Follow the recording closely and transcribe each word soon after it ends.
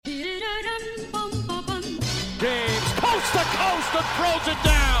Boston throws it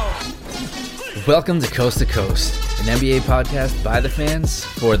down. Welcome to Coast, an NBA podcast by the fans,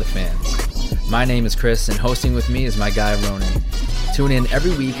 for the fans. My name is Chris, and hosting with me is my guy, Ronan. Tune in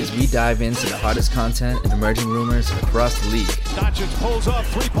every week as we dive into the hottest content and emerging rumors across the league. Doncic pulls up,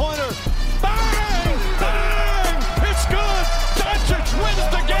 three-pointer. Bang! Bang! It's good! Doncic wins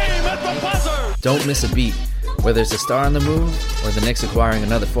the game at the buzzer! Don't miss a beat. Whether it's a star on the move or the Knicks acquiring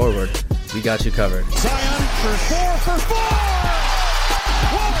another forward, we got you covered. Zion for four!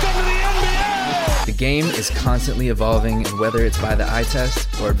 Welcome to the NBA! The game is constantly evolving, and whether it's by the eye test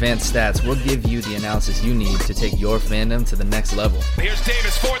or advanced stats, we'll give you the analysis you need to take your fandom to the next level. Here's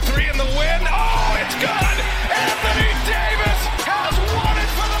Davis, 4-3 in the win. Oh, it's good! Anthony Davis has won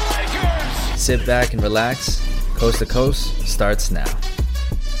it for the Lakers! Sit back and relax. Coast to Coast starts now.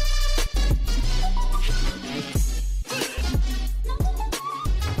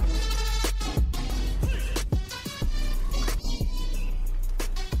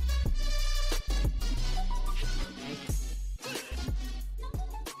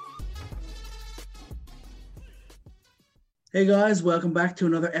 Hey guys, welcome back to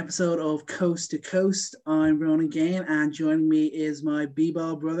another episode of Coast to Coast. I'm Ronan Gain, and joining me is my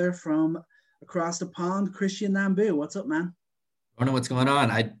b-ball brother from across the pond, Christian Nambu. What's up, man? Ronan, what's going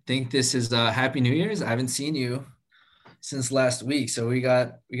on? I think this is Happy New Year's. I haven't seen you since last week, so we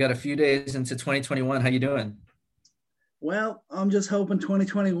got a few days into 2021. How you doing? Well, I'm just hoping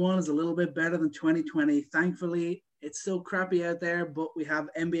 2021 is a little bit better than 2020. Thankfully, it's still crappy out there, but we have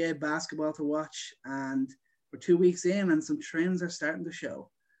NBA basketball to watch, and we're 2 weeks in and some trends are starting to show.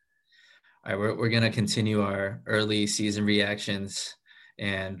 All right, we're going to continue our early season reactions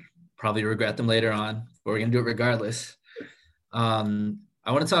and probably regret them later on, but we're going to do it regardless. I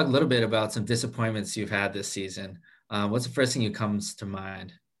want to talk a little bit about some disappointments you've had this season. What's the first thing that comes to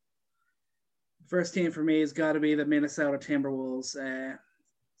mind? First team for me has got to be the Minnesota Timberwolves.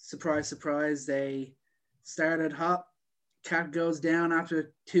 Surprise, surprise, they started hot. Cat goes down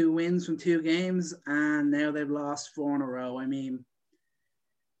after 2 wins from 2 games, and now they've lost 4 in a row. I mean,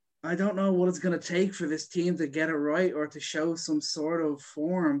 I don't know what it's going to take for this team to get it right or to show some sort of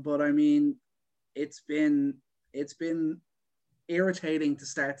form, but I mean, it's been irritating to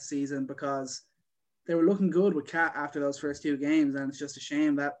start the season because they were looking good with Cat after those first 2 games, and it's just a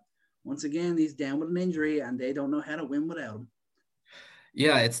shame that once again he's down with an injury and they don't know how to win without him.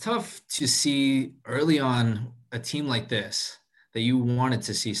 Yeah, it's tough to see early on a team like this that you wanted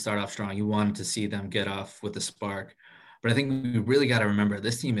to see start off strong. You wanted to see them get off with a spark. But I think we really got to remember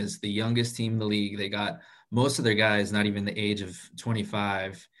this team is the youngest team in the league. They got most of their guys not even the age of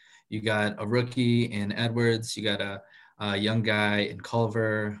 25. You got a rookie in Edwards. You got a young guy in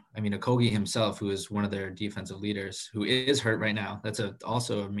Culver. Okogie himself, who is one of their defensive leaders, who is hurt right now. That's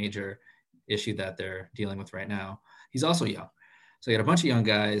also a major issue that they're dealing with right now. He's also young. So you got a bunch of young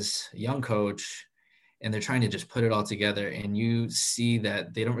guys, a young coach, and they're trying to just put it all together. And you see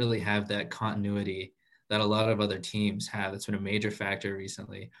that they don't really have that continuity that a lot of other teams have. That's been a major factor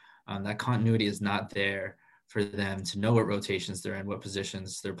recently. That continuity is not there for them to know what rotations they're in, what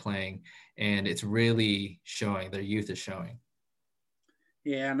positions they're playing. And it's really showing. Their youth is showing.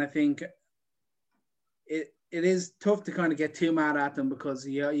 Yeah, and I think it is tough to kind of get too mad at them because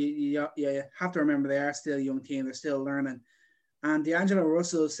you have to remember they are still a young team. They're still learning. And D'Angelo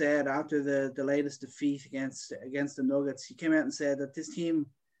Russell said after the latest defeat against the Nuggets, he came out and said that this team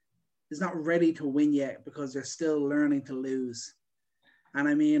is not ready to win yet because they're still learning to lose. And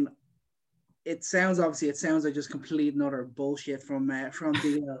I mean, it sounds like just complete and utter bullshit from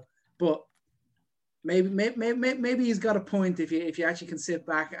D'Lo, but maybe he's got a point if you actually can sit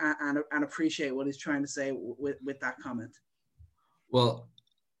back and appreciate what he's trying to say with that comment. Well,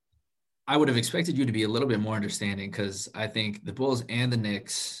 I would have expected you to be a little bit more understanding because I think the Bulls and the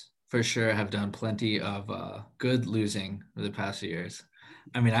Knicks for sure have done plenty of good losing for the past few years.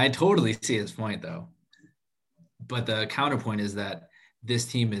 I totally see his point though. But the counterpoint is that this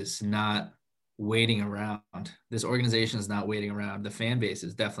team is not waiting around. This organization is not waiting around. The fan base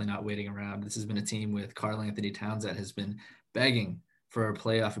is definitely not waiting around. This has been a team with Karl-Anthony Towns that has been begging for a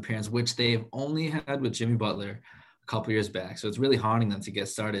playoff appearance, which they've only had with Jimmy Butler a couple years back. So it's really haunting them to get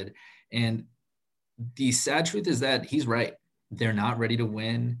started. And the sad truth is that he's right. They're not ready to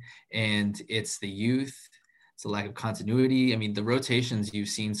win. And it's the youth. It's a lack of continuity. The rotations you've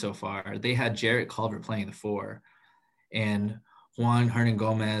seen so far, they had Jarrett Culver playing the 4. And Juan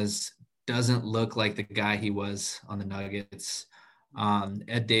Hernangomez doesn't look like the guy he was on the Nuggets.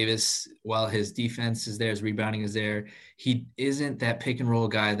 Ed Davis, while his defense is there, his rebounding is there, he isn't that pick and roll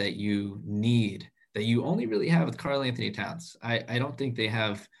guy that you need, that you only really have with Karl-Anthony Towns. I don't think they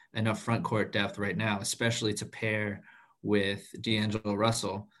have enough front court depth right now, especially to pair with D'Angelo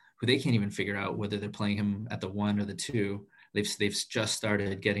Russell, who they can't even figure out whether they're playing him at the 1 or the 2. They've just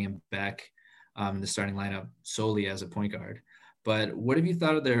started getting him back in the starting lineup solely as a point guard. But what have you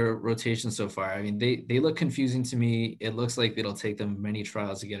thought of their rotation so far? I mean, they look confusing to me. It looks like it'll take them many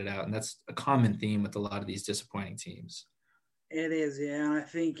trials to get it out. And that's a common theme with a lot of these disappointing teams. It is, yeah. And I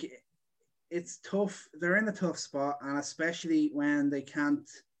think it's tough. They're in a tough spot, and especially when they're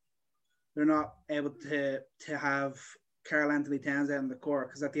not able to have Karl-Anthony Towns out in the court,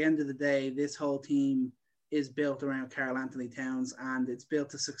 because at the end of the day, this whole team is built around Karl-Anthony Towns, and it's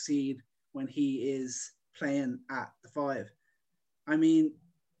built to succeed when he is playing at the 5. I mean,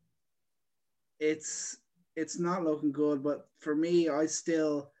 it's not looking good, but for me,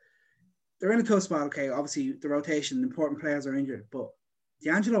 they're in a tough spot. Okay, obviously the rotation, important players are injured, but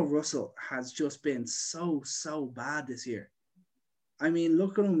D'Angelo Russell has just been so bad this year. I mean,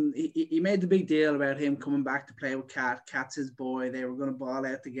 look at him. He made the big deal about him coming back to play with Cat. Cat's his boy. They were going to ball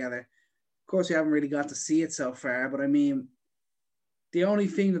out together. Of course, we haven't really got to see it so far, but I mean, the only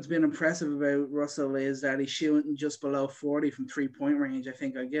thing that's been impressive about Russell is that he's shooting just below 40 from 3-point range. I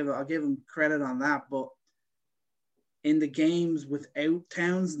think I'll give him credit on that. But in the games without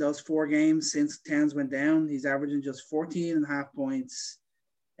Towns, those 4 games since Towns went down, he's averaging just 14.5 points,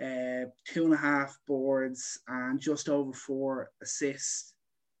 2.5 boards, and just over 4 assists.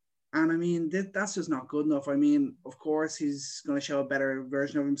 And I mean, that's just not good enough. I mean, of course, he's going to show a better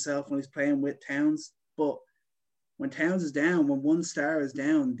version of himself when he's playing with Towns, but when Towns is down, when one star is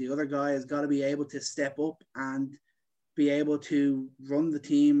down, the other guy has got to be able to step up and be able to run the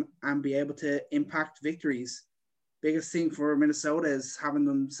team and be able to impact victories. Biggest thing for Minnesota is having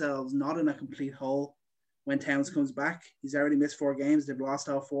themselves not in a complete hole when Towns comes back. He's already missed 4 games. They've lost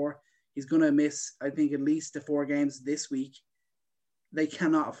all 4. He's going to miss, I think, at least the 4 games this week. They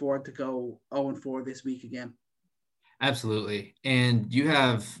cannot afford to go 0-4 this week again. Absolutely. And you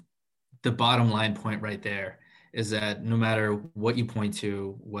have the bottom line point right there, is that no matter what you point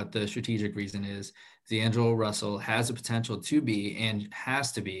to, what the strategic reason is, D'Angelo Russell has the potential to be and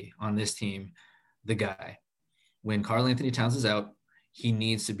has to be on this team the guy. When Karl-Anthony Towns is out, he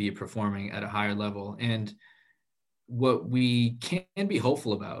needs to be performing at a higher level. And what we can be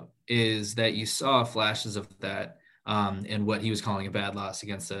hopeful about is that you saw flashes of that in what he was calling a bad loss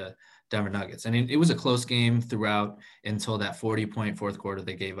against the Denver Nuggets. And it was a close game throughout until that 40-point fourth quarter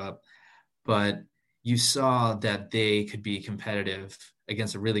they gave up. But you saw that they could be competitive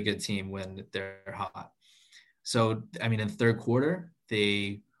against a really good team when they're hot. So, I mean, in the third quarter,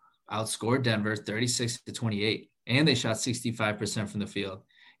 they outscored Denver 36-28, and they shot 65% from the field.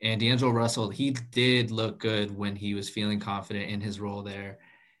 And D'Angelo Russell, he did look good when he was feeling confident in his role there.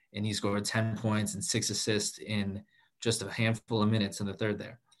 And he scored 10 points and 6 assists in just a handful of minutes in the third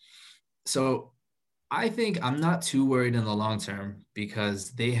there. So I think I'm not too worried in the long term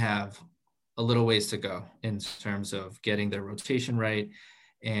because they have a little ways to go in terms of getting their rotation right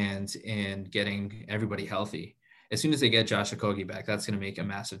and getting everybody healthy. As soon as they get Josh Okogie back, that's going to make a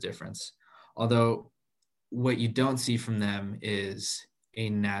massive difference. Although what you don't see from them is a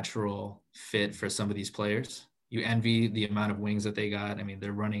natural fit for some of these players. You envy the amount of wings that they got. I mean,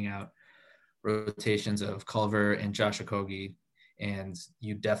 they're running out rotations of Culver and Josh Okogie, and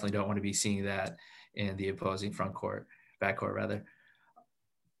you definitely don't want to be seeing that in the opposing backcourt rather.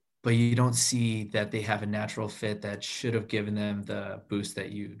 But you don't see that they have a natural fit that should have given them the boost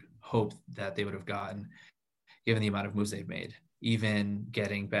that you'd hope that they would have gotten, given the amount of moves they've made. Even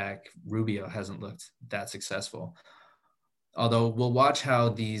getting back Rubio hasn't looked that successful. Although we'll watch how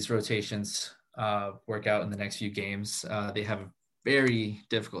these rotations work out in the next few games. They have a very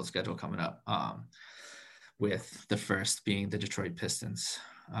difficult schedule coming up, with the first being the Detroit Pistons.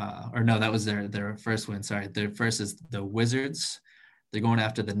 That was their first win. Sorry, their first is the Wizards. They're going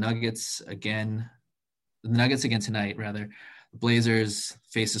after the Nuggets again. The Nuggets again tonight, rather. The Blazers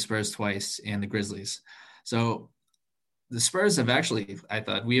face the Spurs twice and the Grizzlies. So the Spurs have actually, I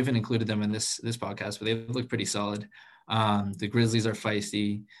thought, we haven't included them in this podcast, but they look pretty solid. The Grizzlies are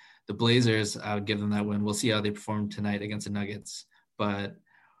feisty. The Blazers, I would give them that win. We'll see how they perform tonight against the Nuggets. But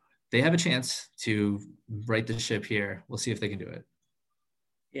they have a chance to right the ship here. We'll see if they can do it.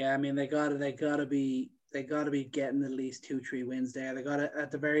 Yeah, I mean, they gotta be getting at least 2-3 wins there. They gotta,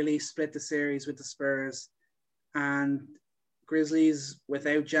 at the very least, split the series with the Spurs. And Grizzlies,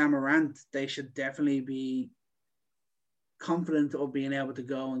 without Ja Morant, they should definitely be confident of being able to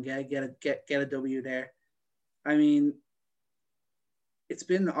go and get a W there. I mean, it's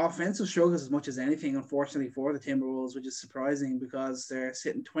been offensive struggles as much as anything, unfortunately, for the Timberwolves, which is surprising because they're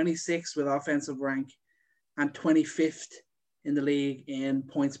sitting 26th with offensive rank and 25th in the league in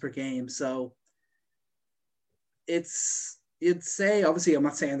points per game. So you'd say, obviously, I'm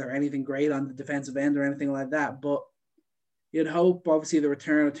not saying they're anything great on the defensive end or anything like that, but you'd hope, obviously, the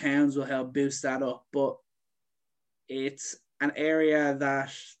return of Towns will help boost that up. But it's an area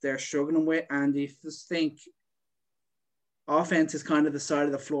that they're struggling with, and you just think offense is kind of the side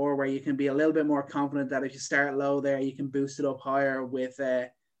of the floor where you can be a little bit more confident that if you start low there, you can boost it up higher with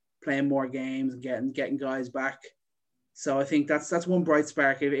playing more games and getting guys back. So I think that's one bright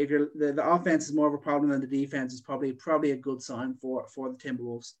spark. If you're the offense is more of a problem than the defense, is probably a good sign for the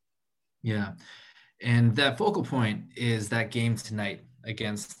Timberwolves. Yeah, and that focal point is that game tonight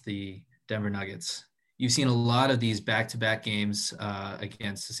against the Denver Nuggets. You've seen a lot of these back-to-back games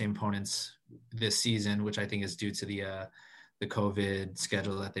against the same opponents this season, which I think is due to the COVID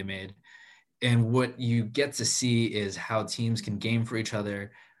schedule that they made. And what you get to see is how teams can game for each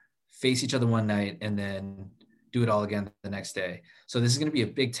other, face each other one night, and then do it all again the next day. So this is going to be a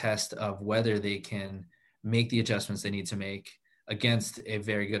big test of whether they can make the adjustments they need to make against a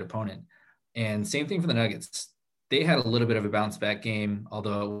very good opponent. And same thing for the Nuggets. They had a little bit of a bounce back game,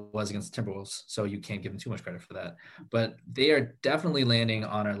 although it was against the Timberwolves, so you can't give them too much credit for that. But they are definitely landing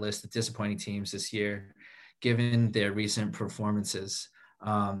on our list of disappointing teams this year, given their recent performances.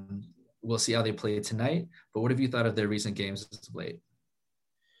 We'll see how they play tonight, but what have you thought of their recent games as of late?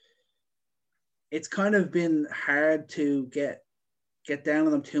 It's kind of been hard to get down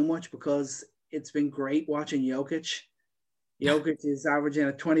on them too much because it's been great watching Jokic. Jokic is averaging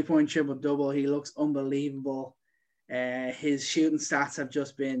a 20-point triple-double. He looks unbelievable. His shooting stats have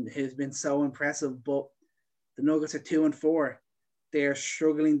been so impressive, but the Nuggets are 2-4. They're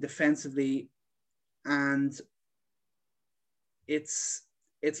struggling defensively, and it's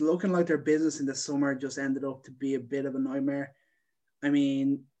looking like their business in the summer just ended up to be a bit of a nightmare. I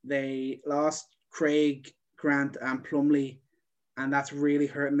mean, they lost Craig, Grant, and Plumlee, and that's really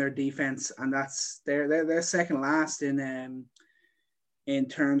hurting their defense. And that's they're second last in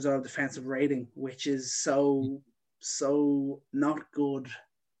terms of defensive rating, which is so not good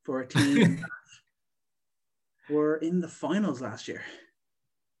for a team that were in the finals last year.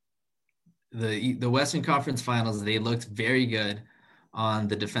 The Western Conference Finals, they looked very good on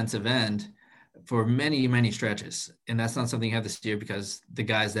the defensive end for many, many stretches. And that's not something you have this year because the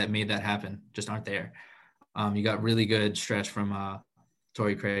guys that made that happen just aren't there. You got really good stretch from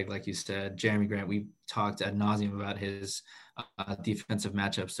Torrey Craig, like you said. Jeremy Grant, we talked ad nauseum about his defensive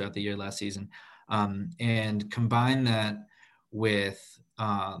matchups throughout the year last season. And combine that with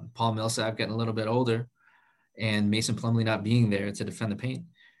Paul Millsap getting a little bit older and Mason Plumlee not being there to defend the paint.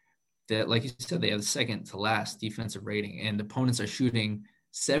 That, like you said, they have the second to last defensive rating, and opponents are shooting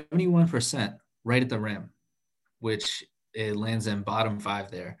 71% right at the rim, which it lands them bottom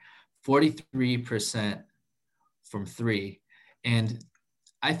 5 there, 43% from 3. And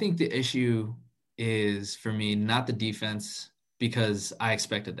I think the issue is, for me, not the defense, because I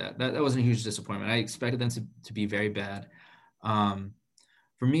expected that. That wasn't a huge disappointment. I expected them to be very bad.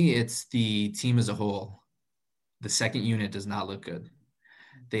 For me, it's the team as a whole. The second unit does not look good.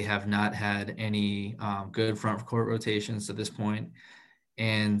 They have not had any good front court rotations to this point.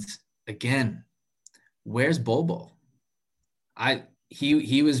 And again, where's Bobo?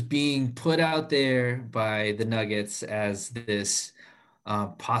 He was being put out there by the Nuggets as this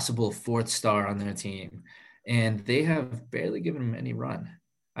possible 4th star on their team, and they have barely given him any run.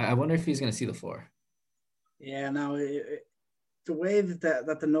 I wonder if he's going to see the floor. Yeah, no, the way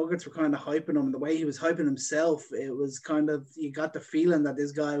that the Nuggets were kind of hyping him, the way he was hyping himself, it was kind of, you got the feeling that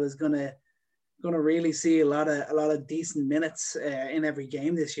this guy was gonna really see a lot of decent minutes in every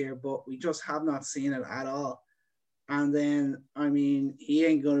game this year, but we just have not seen it at all. And then, I mean, he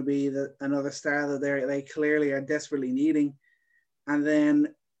ain't going to be another star that they clearly are desperately needing. And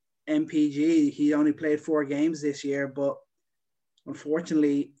then MPG, he only played 4 games this year, but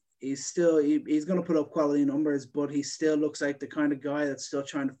unfortunately, he's going to put up quality numbers, but he still looks like the kind of guy that's still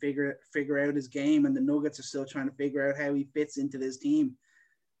trying to figure out his game, and the Nuggets are still trying to figure out how he fits into this team.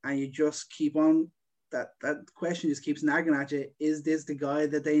 And you just keep on, that question just keeps nagging at you. Is this the guy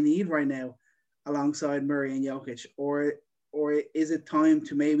that they need right now alongside Murray and Jokic? Or is it time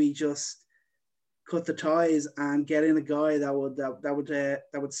to maybe just cut the ties and get in a guy that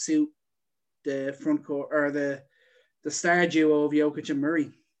would suit the front court, or the star duo of Jokic and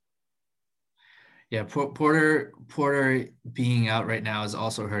Murray? Yeah, Porter being out right now is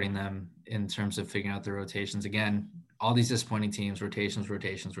also hurting them in terms of figuring out their rotations. Again, all these disappointing teams,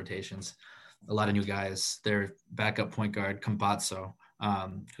 rotations. A lot of new guys. Their backup point guard, Campazzo,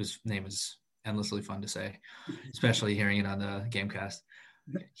 whose name is endlessly fun to say, especially hearing it on the Gamecast.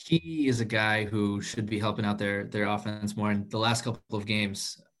 He is a guy who should be helping out their offense more. In the last couple of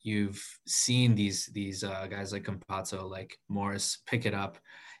games, you've seen these guys like Campazzo, like Morris pick it up.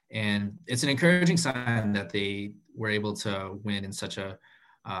 And it's an encouraging sign that they were able to win in such a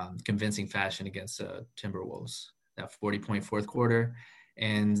convincing fashion against the Timberwolves, that 40-point fourth quarter.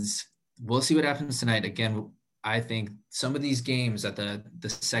 And we'll see what happens tonight. Again, I think some of these games at the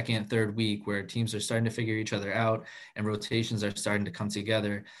second, third week where teams are starting to figure each other out and rotations are starting to come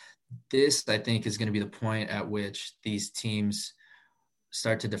together, this, I think, is going to be the point at which these teams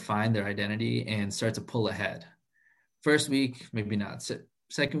start to define their identity and start to pull ahead. First week, maybe not.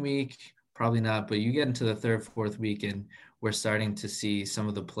 Second week, probably not. But you get into the third, fourth week, and we're starting to see some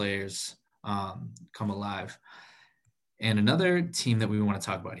of the players come alive. And another team that we want to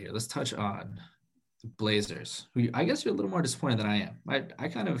talk about here, let's touch on the Blazers, who I guess you're a little more disappointed than I am.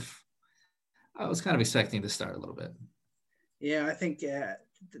 I was kind of expecting to start a little bit. Yeah, I think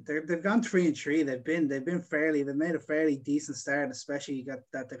they've gone 3-3. They've made a fairly decent start, especially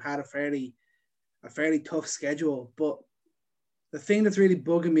that they've had a fairly tough schedule. But the thing that's really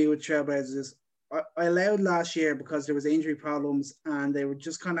bugging me with Trailblazers is I allowed last year because there was injury problems and they were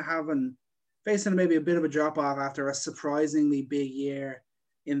just kind of facing maybe a bit of a drop off after a surprisingly big year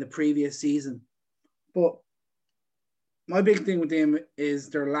in the previous season. But my big thing with them is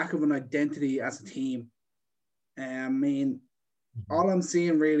their lack of an identity as a team. I mean, all I'm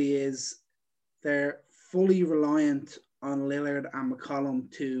seeing really is they're fully reliant on Lillard and McCollum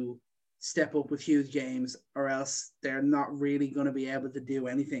to step up with huge games, or else they're not really going to be able to do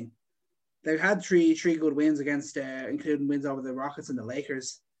anything. They've had three good wins against, including wins over the Rockets and the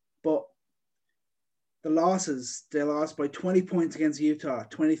Lakers, but the losses, they lost by 20 points against Utah,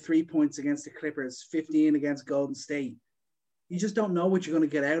 23 points against the Clippers, 15 against Golden State. You just don't know what you're going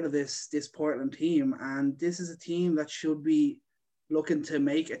to get out of this Portland team. And this is a team that should be looking to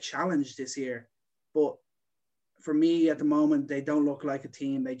make a challenge this year. But for me, at the moment, they don't look like a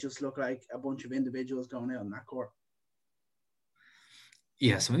team. They just look like a bunch of individuals going out on that court.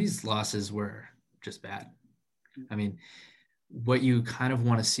 Yeah, some of these losses were just bad. I mean, what you kind of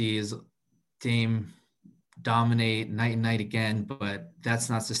want to see is Dame dominate night and night again, but that's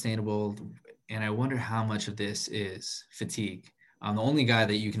not sustainable. And I wonder how much of this is fatigue. The only guy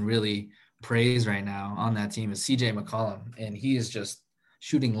that you can really praise right now on that team is CJ McCollum, and he is just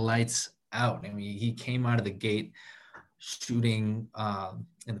shooting lights out. I mean, he came out of the gate shooting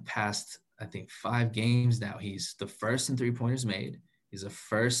in the past, I think, 5 games now. He's the first in three-pointers made. He's the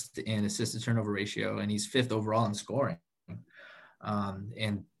first in assist to turnover ratio, and he's 5th overall in scoring.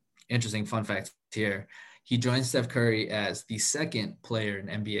 And interesting fun fact here, he joined Steph Curry as the second player in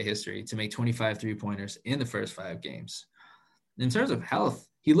NBA history to make 25 three-pointers in the first 5 games. In terms of health,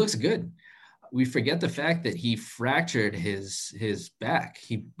 he looks good. We forget the fact that he fractured his back.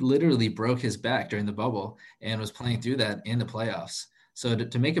 He literally broke his back during the bubble and was playing through that in the playoffs. So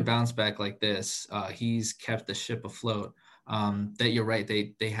to make a bounce back like this, he's kept the ship afloat. That you're right,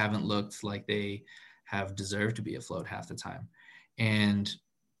 they haven't looked like they have deserved to be afloat half the time. And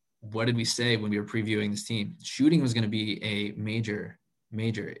what did we say when we were previewing this team? Shooting was going to be a major,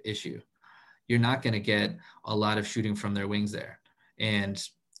 major issue. You're not going to get a lot of shooting from their wings there. And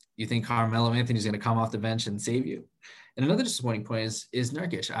you think Carmelo Anthony's going to come off the bench and save you. And another disappointing point is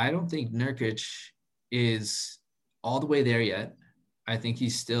Nurkic. I don't think Nurkic is all the way there yet. I think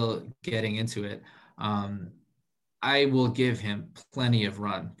he's still getting into it. I will give him plenty of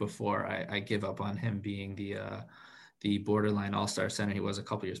run before I give up on him being the borderline all-star center he was a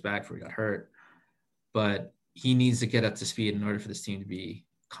couple years back before he got hurt. But he needs to get up to speed in order for this team to be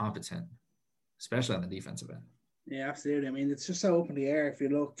competent, especially on the defensive end. Yeah, absolutely. I mean, it's just so up in the air. If you're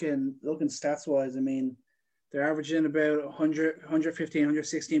looking stats-wise, I mean, they're averaging about 100, 115,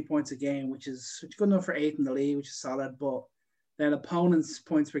 116 points a game, which is good enough for 8th in the league, which is solid. But then opponents'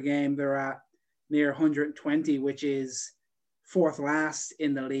 points per game, they're at near 120, which is 4th last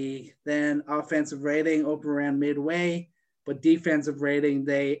in the league. Then offensive rating up around midway, but defensive rating,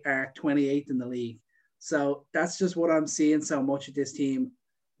 they are 28th in the league. So that's just what I'm seeing so much of this team.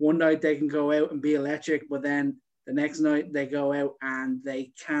 One night they can go out and be electric, but then the next night they go out and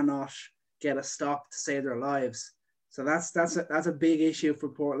they cannot get a stop to save their lives. So that's a big issue for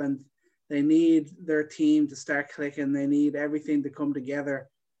Portland. They need their team to start clicking. They need everything to come together,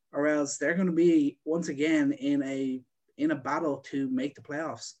 or else they're going to be once again in a battle to make the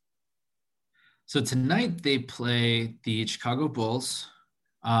playoffs. So tonight they play the Chicago Bulls.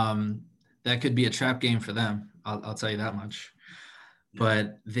 That could be a trap game for them. I'll tell you that much.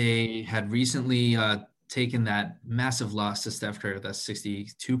 But they had recently taken that massive loss to Steph Curry with that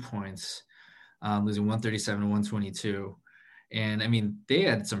 62 points, losing 137 to 122. And I mean, they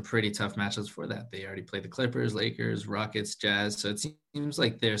had some pretty tough matchups for that. They already played the Clippers, Lakers, Rockets, Jazz. So it seems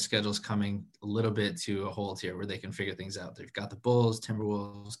like their schedule's coming a little bit to a halt here where they can figure things out. They've got the Bulls,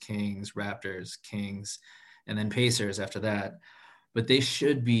 Timberwolves, Kings, Raptors, Kings, and then Pacers after that. But they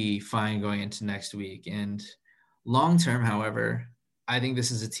should be fine going into next week. And long term, however, I think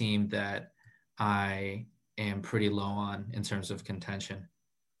this is a team that I am pretty low on in terms of contention.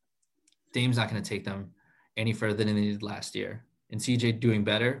 Dame's not going to take them any further than they did last year. And CJ doing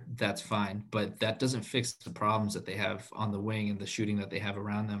better, that's fine. But that doesn't fix the problems that they have on the wing and the shooting that they have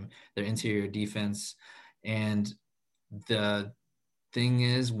around them, their interior defense. And the thing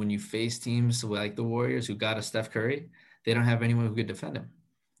is, when you face teams like the Warriors who got a Steph Curry, they don't have anyone who could defend him.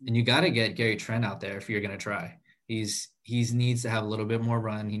 And you got to get Gary Trent out there if you're going to try. He needs to have a little bit more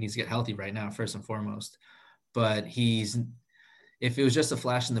run. He needs to get healthy right now, first and foremost. But if it was just a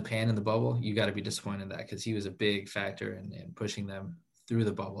flash in the pan in the bubble, you got to be disappointed in that because he was a big factor in pushing them through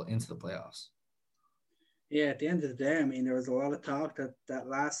the bubble into the playoffs. Yeah, at the end of the day, I mean, there was a lot of talk that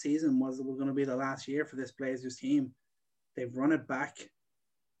last season was going to be the last year for this Blazers team. They've run it back,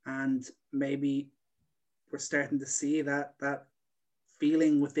 and maybe we're starting to see that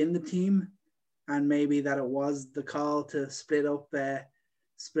feeling within the team, and maybe that it was the call to split up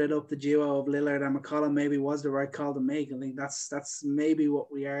the duo of Lillard and McCollum maybe was the right call to make. I think that's maybe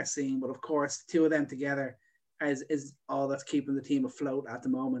what we are seeing. But of course, two of them together is all that's keeping the team afloat at the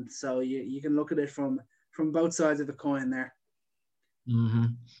moment. So you can look at it from both sides of the coin there. Mm-hmm.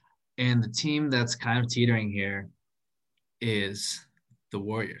 And the team that's kind of teetering here is the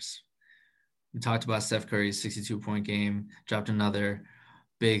Warriors. We talked about Steph Curry's 62-point game, dropped another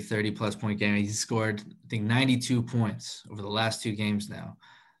big 30-plus point game. He scored, I think, 92 points over the last two games now,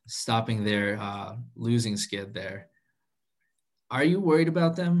 stopping their losing skid there. Are you worried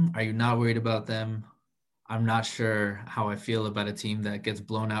about them? Are you not worried about them? I'm not sure how I feel about a team that gets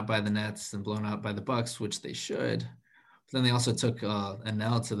blown out by the Nets and blown out by the Bucks, which they should. But then they also took an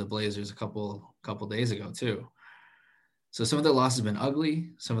L to the Blazers a couple days ago too. So some of their losses have been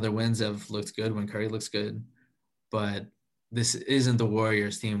ugly. Some of their wins have looked good when Curry looks good. But this isn't the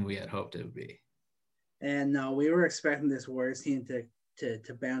Warriors team we had hoped it would be. And no, we were expecting this Warriors team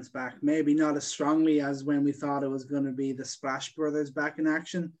to bounce back. Maybe not as strongly as when we thought it was going to be the Splash Brothers back in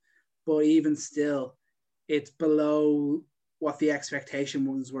action. But even still, it's below what the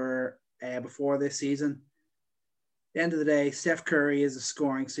expectations were before this season. At the end of the day, Steph Curry is a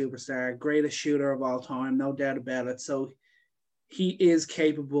scoring superstar, greatest shooter of all time, no doubt about it. So he is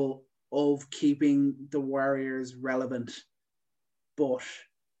capable of keeping the Warriors relevant. But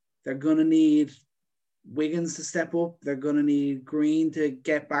they're going to need Wiggins to step up. They're going to need Green to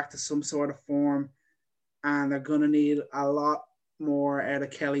get back to some sort of form. And they're going to need a lot more out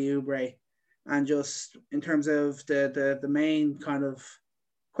of Kelly Oubre. And just in terms of the main kind of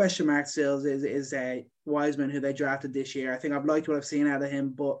question mark still is Wiseman, who they drafted this year. I think I've liked what I've seen out of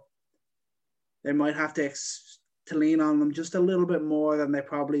him, but they might have to lean on them just a little bit more than they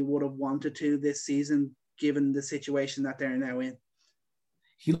probably would have wanted to this season, given the situation that they're now in.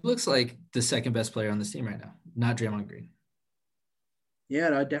 He looks like the second best player on this team right now, not Draymond Green.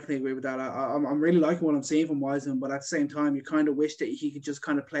 Yeah, I definitely agree with that. I'm really liking what I'm seeing from Wiseman, but at the same time, you kind of wish that he could just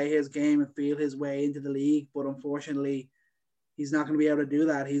kind of play his game and feel his way into the league. But unfortunately, he's not going to be able to do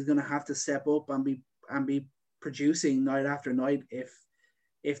that. He's going to have to step up and be producing night after night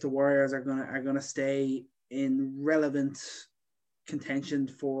if the Warriors are going to stay in relevant contention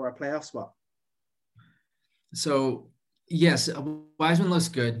for a playoff spot. So yes, Wiseman looks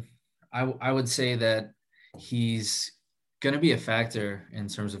good. I would say that he's going to be a factor in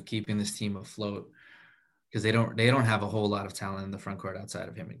terms of keeping this team afloat because they don't have a whole lot of talent in the front court outside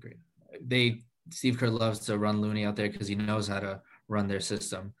of him and Green. Steve Kerr loves to run Looney out there because he knows how to run their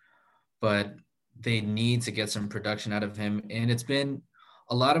system, but they need to get some production out of him. And it's been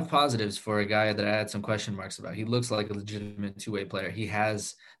a lot of positives for a guy that I had some question marks about. He looks like a legitimate two-way player. He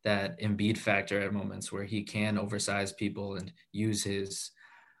has that Embiid factor at moments where he can oversize people and use his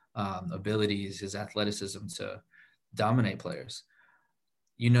abilities, his athleticism to dominate players.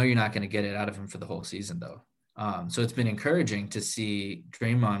 You're not going to get it out of him for the whole season though. So it's been encouraging to see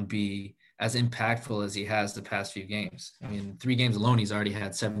Draymond be as impactful as he has the past few games. I mean, 3 games alone, he's already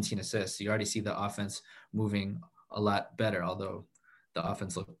had 17 assists. You already see the offense moving a lot better, although the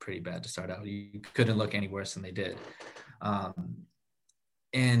offense looked pretty bad to start out. You couldn't look any worse than they did.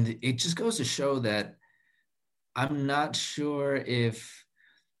 And it just goes to show that I'm not sure if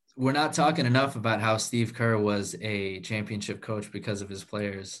we're not talking enough about how Steve Kerr was a championship coach because of his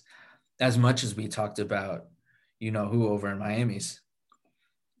players, as much as we talked about, who over in Miami's.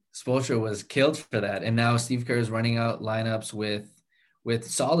 Spoelstra was killed for that. And now Steve Kerr is running out lineups with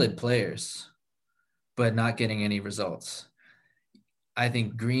solid players, but not getting any results. I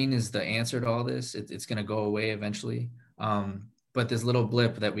think Green is the answer to all this. It's going to go away eventually. But this little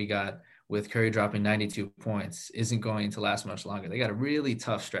blip that we got with Curry dropping 92 points isn't going to last much longer. They got a really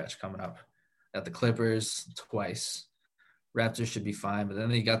tough stretch coming up. Got the Clippers twice. Raptors should be fine. But then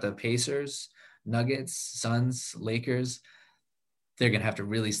they got the Pacers, Nuggets, Suns, Lakers. They're going to have to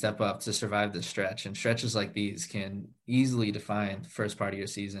really step up to survive this stretch. And stretches like these can easily define the first part of your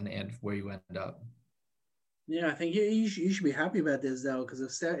season and where you end up. Yeah, I think you should be happy about this, though, because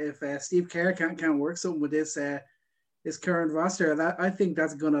if Steve Kerr can't work something with this current roster, I think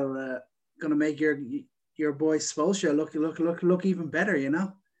that's gonna make your boy Spoelstra look even better, you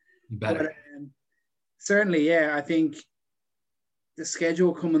know. Better. But, certainly, yeah. I think the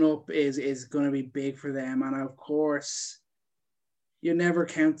schedule coming up is going to be big for them, and of course, you never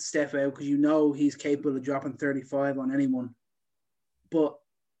count Steph out because you know he's capable of dropping 35 on anyone. But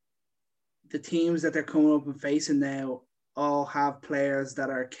the teams that they're coming up and facing now all have players that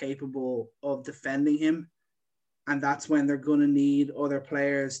are capable of defending him. And that's when they're going to need other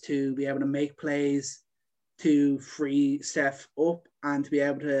players to be able to make plays to free Steph up and to be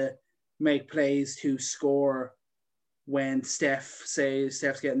able to make plays to score when Steph's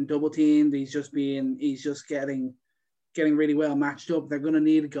getting double teamed. He's just getting really well matched up. They're going to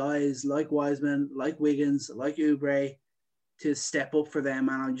need guys like Wiseman, like Wiggins, like Oubre to step up for them,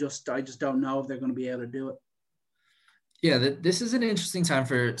 and I just don't know if they're going to be able to do it. Yeah, this is an interesting time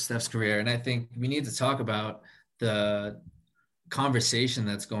for Steph's career, and I think we need to talk about the conversation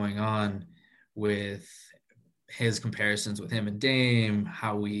that's going on with his comparisons with him and Dame,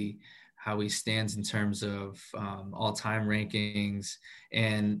 how he stands in terms of all-time rankings,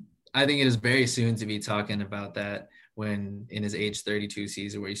 and I think it is very soon to be talking about that when in his age 32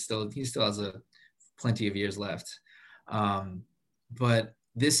 season, where he still has plenty of years left. But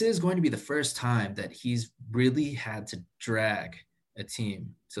this is going to be the first time that he's really had to drag a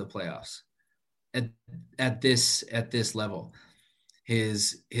team to the playoffs at this level.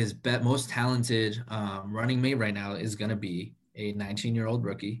 His most talented running mate right now is going to be a 19-year-old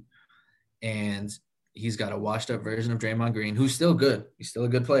rookie, and he's got a washed-up version of Draymond Green, who's still good. He's still a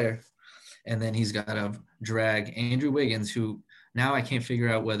good player. And then he's got to drag Andrew Wiggins, who now I can't figure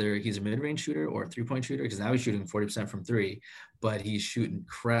out whether he's a mid-range shooter or a three-point shooter, because now he's shooting 40% from three, but he's shooting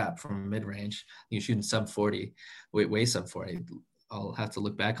crap from mid-range. He's shooting sub 40, way sub 40. I'll have to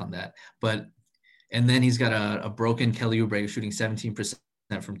look back on that. And then he's got a broken Kelly Oubre who's shooting 17%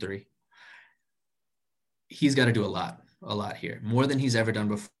 from three. He's got to do a lot here, more than he's ever done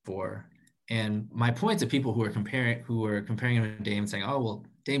before. And my point to people who are comparing him to Dame and saying, oh, well,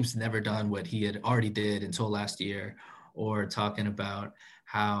 Dame's never done what he had already did until last year, or talking about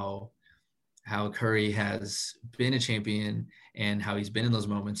how Curry has been a champion and how he's been in those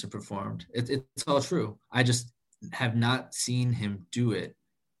moments and performed. It's all true. I just have not seen him do it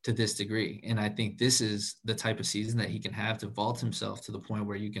to this degree. And I think this is the type of season that he can have to vault himself to the point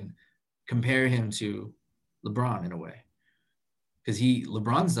where you can compare him to LeBron in a way. Because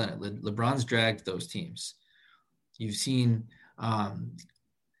LeBron's done it. LeBron's dragged those teams. You've seen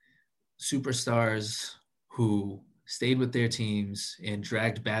superstars who stayed with their teams and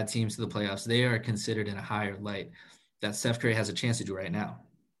dragged bad teams to the playoffs. They are considered in a higher light that Steph Curry has a chance to do right now.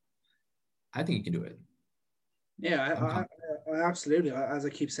 I think he can do it. Yeah, I absolutely. As I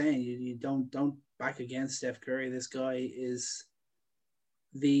keep saying, you don't back against Steph Curry. This guy is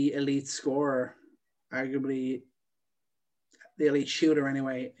the elite scorer, arguably the elite shooter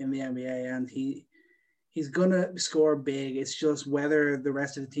anyway in the NBA, and he's gonna score big. It's just whether the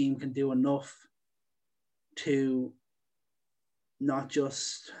rest of the team can do enough to not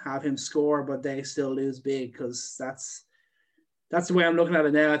just have him score, but they still lose big, because that's the way I'm looking at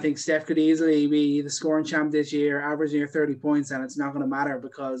it now. I think Steph could easily be the scoring champ this year, averaging 30 points, and it's not going to matter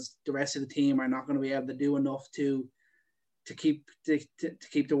because the rest of the team are not going to be able to do enough to keep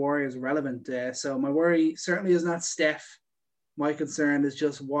the Warriors relevant. So my worry certainly is not Steph. My concern is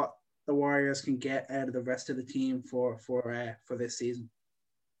just what the Warriors can get out of the rest of the team for this season.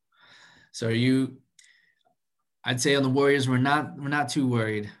 So I'd say on the Warriors, we're not too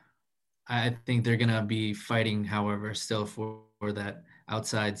worried. I think they're gonna be fighting, however, still for that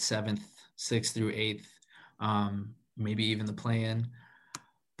outside 7th, 6th through 8th, maybe even the play-in.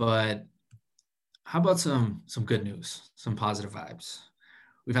 But how about some good news, some positive vibes?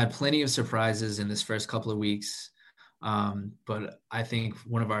 We've had plenty of surprises in this first couple of weeks. But I think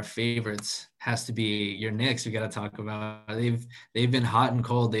one of our favorites has to be your Knicks. We got to talk about. They've been hot and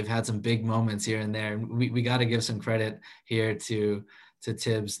cold. They've had some big moments here and there. We got to give some credit here to to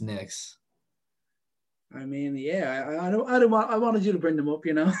Tibbs Knicks? I mean, yeah, I wanted you to bring them up,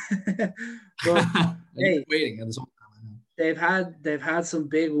 you know. But hey, waiting this whole time. They've had some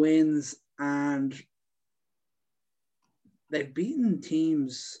big wins, and they've beaten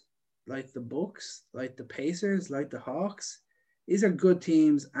teams like the Bucks, like the Pacers, like the Hawks. These are good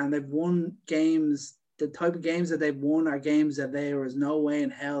teams, and they've won games. The type of games that they've won are games that there was no way in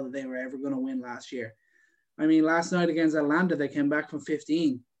hell that they were ever going to win last year. I mean, last night against Atlanta, they came back from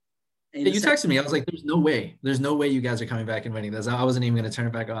 15. Yeah, you texted me. I was like, there's no way. There's no way you guys are coming back and winning this. I wasn't even going to turn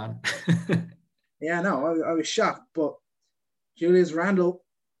it back on. Yeah, no, I was shocked. But Julius Randle,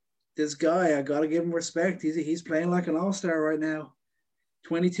 this guy, I got to give him respect. He's playing like an all-star right now.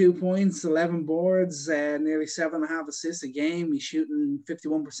 22 points, 11 boards, nearly 7.5 assists a game. He's shooting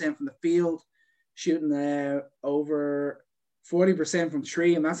 51% from the field, shooting over 40% from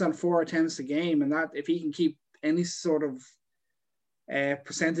three, and that's on 4 attempts a game. And that, if he can keep any sort of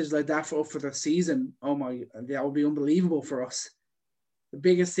percentage like that for the season, oh my, that would be unbelievable for us. The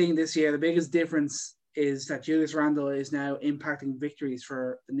biggest thing this year, the biggest difference is that Julius Randle is now impacting victories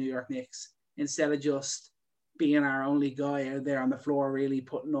for the New York Knicks instead of just being our only guy out there on the floor, really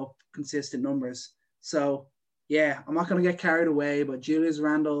putting up consistent numbers. So, yeah, I'm not going to get carried away, but Julius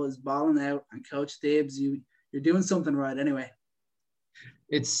Randle is balling out, and Coach Tibbs, you're doing something right anyway.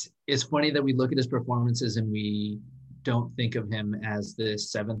 It's funny that we look at his performances and we don't think of him as the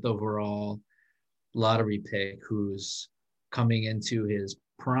 7th overall lottery pick who's coming into his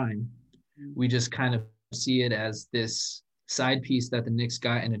prime. We just kind of see it as this side piece that the Knicks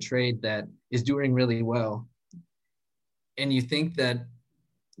got in a trade that is doing really well. And you think that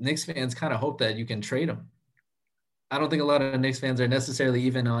Knicks fans kind of hope that you can trade him. I don't think a lot of Knicks fans are necessarily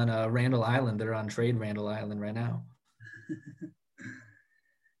even on Randall Island. They're on trade Randall Island right now.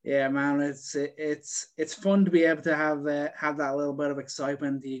 Yeah, man, it's fun to be able to have that little bit of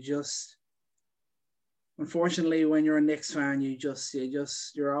excitement. Unfortunately, when you're a Knicks fan, you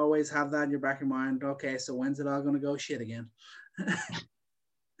always have that in your back of your mind. Okay, so when's it all going to go shit again?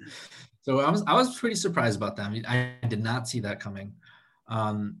 So I was pretty surprised about that. I mean, I did not see that coming.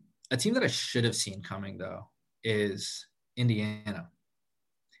 A team that I should have seen coming, though, is Indiana.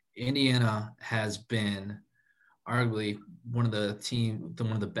 Indiana has been arguably one of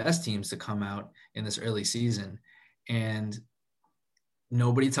the best teams to come out in this early season, and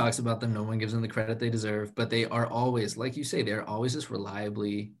nobody talks about them. No one gives them the credit they deserve, but they are always, like you say, they're always just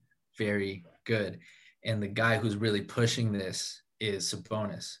reliably very good. And the guy who's really pushing this is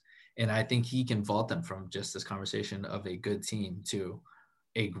Sabonis. And I think he can vault them from just this conversation of a good team to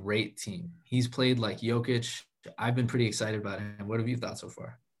a great team. He's played like Jokic. I've been pretty excited about him. What have you thought so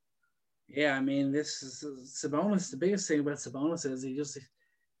far? Yeah, I mean, this is Sabonis. The biggest thing about Sabonis is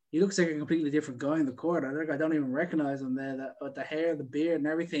he looks like a completely different guy in the court. I don't even recognize him there. With the hair, the beard, and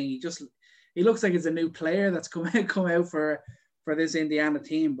everything, he looks like he's a new player that's come out for this Indiana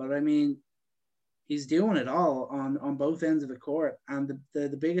team. But I mean, he's doing it all on both ends of the court. And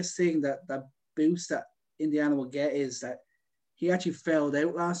the biggest thing that boost that Indiana will get is that he actually fouled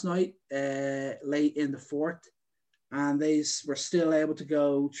out last night, late in the fourth. And they were still able to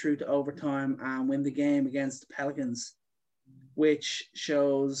go through to overtime and win the game against the Pelicans, which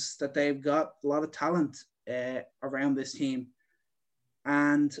shows that they've got a lot of talent around this team.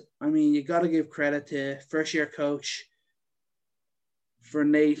 And, I mean, you got to give credit to first-year coach for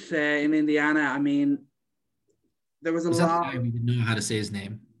Nate in Indiana. I mean, there was a lot. That the guy we didn't know how to say his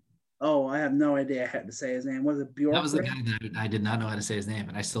name? Oh, I have no idea how to say his name. Was it Bjorkgren? That was the guy that I did not know how to say his name,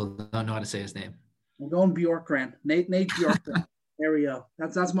 and I still don't know how to say his name. I'm going Bjorkgren. Nate Bjorkgren. There we go.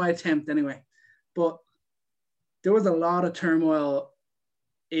 That's my attempt anyway. But there was a lot of turmoil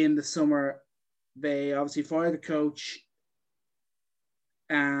in the summer. They obviously fired the coach,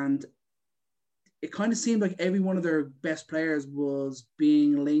 and it kind of seemed like every one of their best players was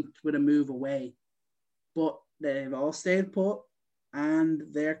being linked with a move away. But they've all stayed put, and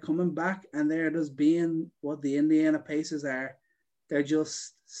they're coming back, and they're just being what the Indiana Pacers are. They're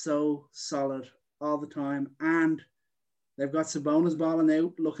just so solid all the time, and they've got Sabonis balling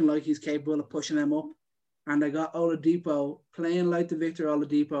out, looking like he's capable of pushing them up. And they got Oladipo playing like the Victor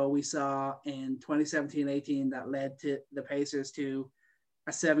Oladipo we saw in 2017-18 that led to the Pacers to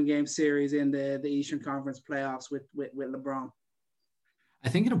a 7-game series in the Eastern Conference playoffs with LeBron. I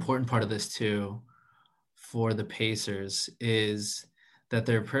think an important part of this too for the Pacers is that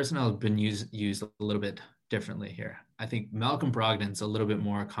their personnel has been used a little bit differently here. I think Malcolm Brogdon's a little bit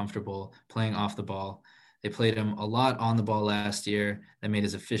more comfortable playing off the ball. They played him a lot on the ball last year. That made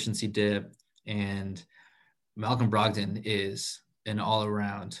his efficiency dip. And Malcolm Brogdon is an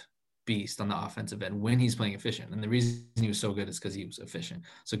all-around beast on the offensive end when he's playing efficient. And the reason he was so good is because he was efficient.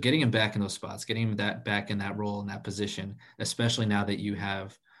 So getting him back in those spots, getting him back in that role, in that position, especially now that you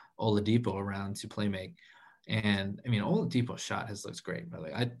have Oladipo around to play make. And I mean, Oladipo's shot has looked great, by the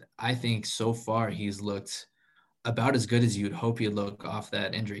way. I think so far he's looked about as good as you'd hope he'd look off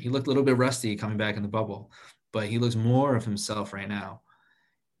that injury. He looked a little bit rusty coming back in the bubble, but he looks more of himself right now.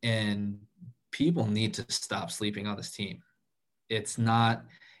 And people need to stop sleeping on this team. It's not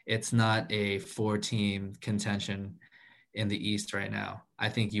a 4-team contention in the East right now. I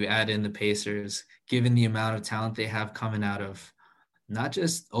think you add in the Pacers, given the amount of talent they have coming out of not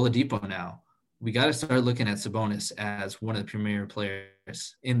just Oladipo now. We got to start looking at Sabonis as one of the premier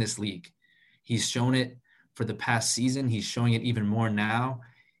players in this league. He's shown it for the past season. He's showing it even more now.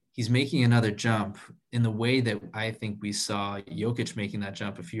 He's making another jump in the way that I think we saw Jokic making that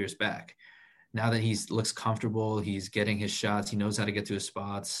jump a few years back. Now that he looks comfortable, he's getting his shots, he knows how to get to his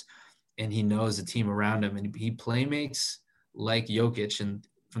spots, and he knows the team around him. And he play makes like Jokic and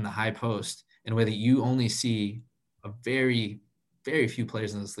from the high post in a way that you only see a very, very few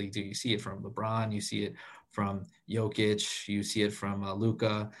players in this league do. You see it from LeBron, you see it from Jokic, you see it from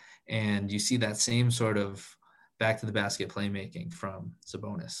Luka, and you see that same sort of back to the basket playmaking from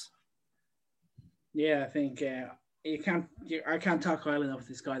Sabonis. Yeah, I think I can't talk highly enough of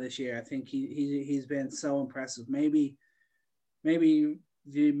this guy this year. I think he's been so impressive. Maybe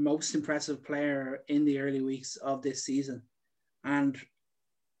the most impressive player in the early weeks of this season, and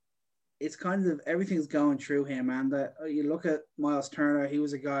it's kind of everything's going through him. And you look at Miles Turner; he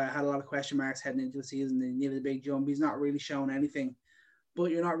was a guy I had a lot of question marks heading into the season. He needed a big jump. He's not really showing anything,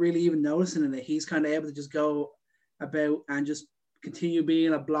 but you're not really even noticing it. He's kind of able to just go about and just continue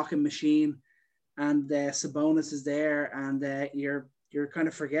being a blocking machine. And Sabonis is there, and you're kind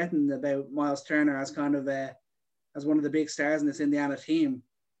of forgetting about Miles Turner as kind of as one of the big stars in this Indiana team.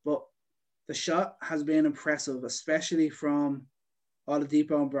 But the shot has been impressive, especially from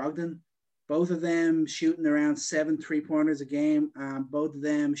Oladipo and Brogdon. Both of them shooting around 7 3-pointers a game, and both of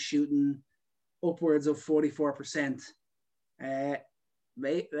them shooting upwards of 44%.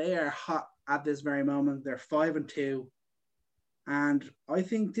 They are hot at this very moment. They're 5-2. And I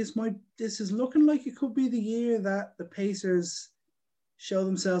think this is looking like it could be the year that the Pacers show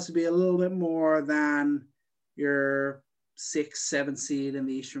themselves to be a little bit more than your 6-7 seed in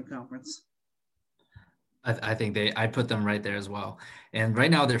the Eastern Conference. I think I put them right there as well. And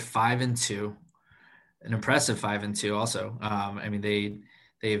right now they're 5-2, an impressive 5-2 also. I mean,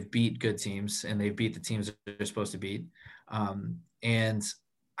 they have beat good teams, and they've beat the teams they're supposed to beat. And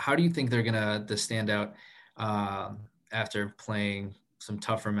how do you think they're going to stand out after playing some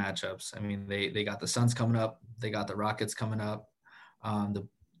tougher matchups? I mean, they got the Suns coming up. They got the Rockets coming up. The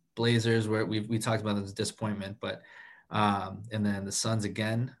Blazers, where we talked about this disappointment, but and then the Suns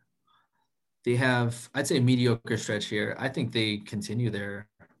again. They have, I'd say, a mediocre stretch here. I think they continue their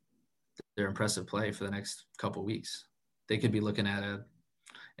impressive play for the next couple weeks. They could be looking at a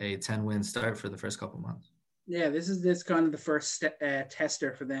 10-win start for the first couple months. Yeah, this is kind of the first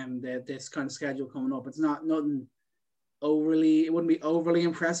tester for them. This kind of schedule coming up. It's not nothing overly. It wouldn't be overly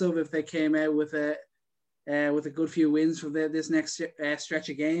impressive if they came out with a good few wins for this next stretch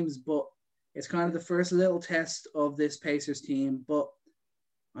of games. But it's kind of the first little test of this Pacers team. But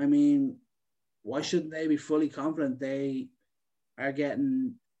I mean, why shouldn't they be fully confident? They are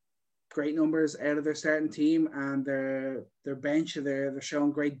getting great numbers out of their starting team, and their bench. They're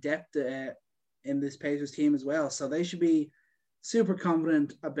showing great depth in this Pacers team as well. So they should be super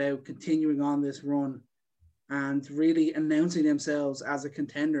confident about continuing on this run and really announcing themselves as a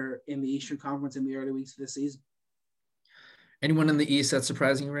contender in the Eastern Conference in the early weeks of this season. Anyone in the East that's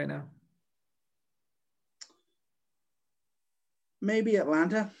surprising you right now? Maybe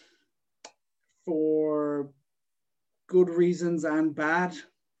Atlanta, for good reasons and bad.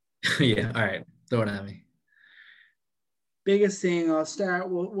 Yeah, all right. Throw it at me. Biggest thing, I'll start,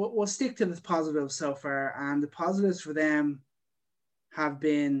 we'll stick to the positives so far. And the positives for them have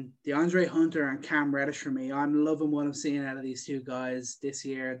been DeAndre Hunter and Cam Reddish for me. I'm loving what I'm seeing out of these two guys this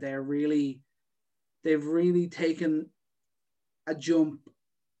year. They've really taken a jump.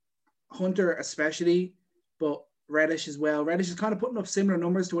 Hunter especially, but Reddish as well. Reddish is kind of putting up similar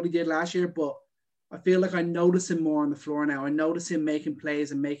numbers to what he did last year, but I feel like I notice him more on the floor now. I notice him making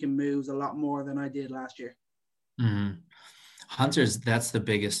plays and making moves a lot more than I did last year. Mm-hmm. That's the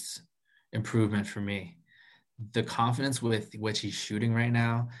biggest improvement for me. The confidence with which he's shooting right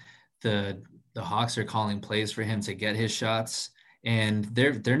now, the Hawks are calling plays for him to get his shots, and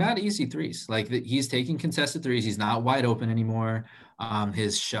they're not easy threes. Like he's taking contested threes. He's not wide open anymore.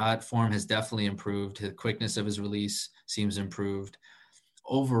 His shot form has definitely improved. The quickness of his release seems improved.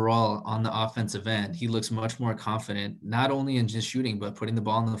 overall on the offensive end, he looks much more confident, not only in just shooting, but putting the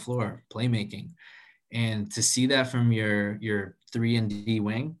ball on the floor, playmaking. And to see that from your 3-and-D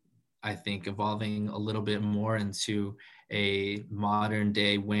wing, I think evolving a little bit more into a modern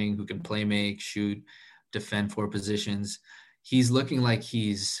day wing who can play make, shoot, defend 4 positions. He's looking like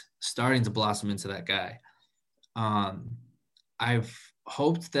he's starting to blossom into that guy. I've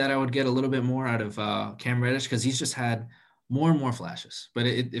hoped that I would get a little bit more out of Cam Reddish because he's just had more and more flashes. But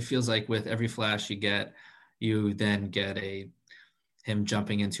it feels like with every flash you then get him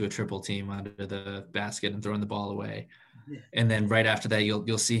jumping into a triple team under the basket and throwing the ball away. Yeah. And then right after that,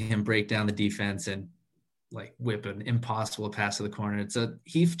 you'll see him break down the defense and like whip an impossible pass to the corner.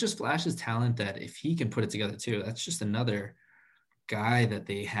 He just flashes talent that if he can put it together too, that's just another guy that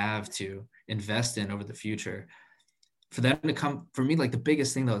they have to invest in over the future. For them to come, for me, like the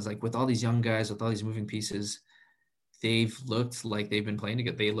biggest thing though is like with all these young guys, with all these moving pieces, they've looked like they've been playing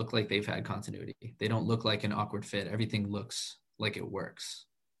together. They look like they've had continuity. They don't look like an awkward fit. Everything looks like it works.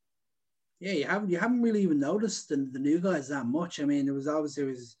 Yeah, you haven't really even noticed the new guys that much. I mean, there was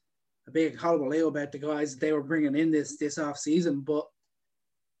a big hullabaloo about the guys that they were bringing in this off season, but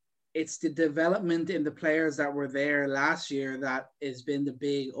it's the development in the players that were there last year that has been the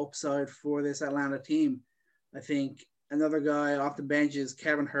big upside for this Atlanta team. I think another guy off the bench is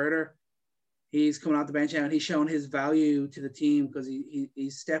Kevin Huerter. He's coming off the bench now and he's shown his value to the team because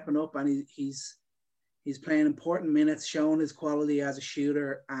he's stepping up and he's playing important minutes, showing his quality as a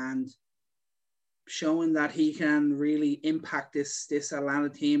shooter and showing that he can really impact this Atlanta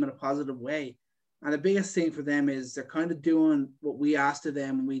team in a positive way. And the biggest thing for them is they're kind of doing what we asked of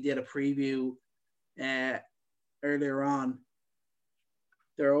them when we did a preview earlier on.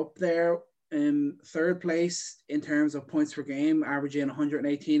 They're up there in 3rd place in terms of points per game, averaging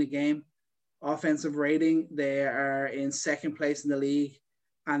 118 a game. Offensive rating, they are in 2nd place in the league.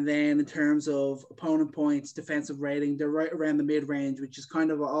 And then in terms of opponent points, defensive rating, they're right around the mid-range, which is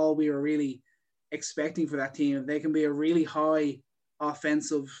kind of all we were really expecting for that team. If they can be a really high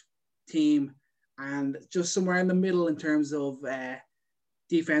offensive team and just somewhere in the middle in terms of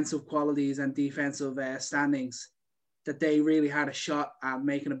defensive qualities and defensive standings, that they really had a shot at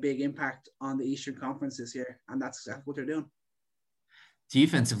making a big impact on the Eastern Conference this year. And that's exactly what they're doing.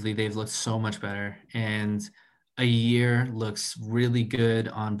 Defensively, they've looked so much better. And a year looks really good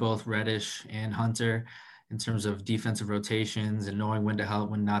on both Reddish and Hunter in terms of defensive rotations and knowing when to help,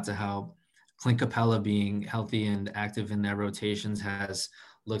 when not to help. Clint Capella being healthy and active in their rotations has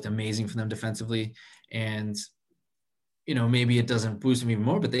looked amazing for them defensively. And, you know, maybe it doesn't boost them even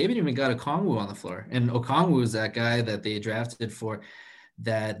more, but they haven't even got Okongwu on the floor. And Okongwu is that guy that they drafted for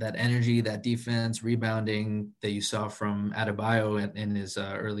that energy, that defense, rebounding that you saw from Adebayo in his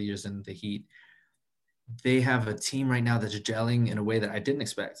early years in the Heat. They have a team right now that's gelling in a way that I didn't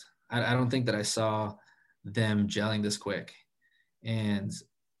expect. I don't think that I saw them gelling this quick. And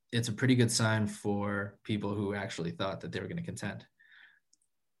it's a pretty good sign for people who actually thought that they were going to contend.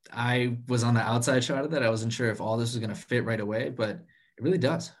 I was on the outside shot of that. I wasn't sure if all this was going to fit right away, but it really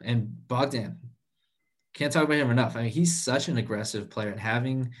does. And Bogdan, can't talk about him enough. I mean, he's such an aggressive player, and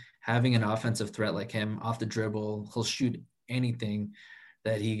having an offensive threat like him off the dribble, he'll shoot anything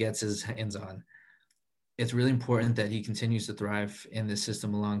that he gets his hands on. It's really important that he continues to thrive in this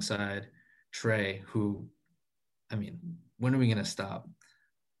system alongside Trey, who, I mean, when are we going to stop?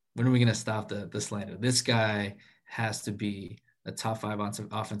 When are we going to stop the slander? This guy has to be a top 5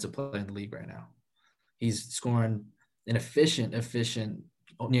 offensive player in the league right now. He's scoring an efficient,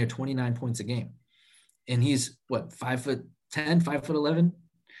 near 29 points a game. And he's, 5'10", 5'11"?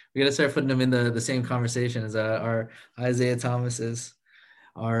 We got to start putting him in the same conversation as our Isaiah Thomases,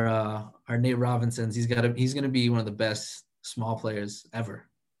 our Nate Robinsons. He's going to be one of the best small players ever.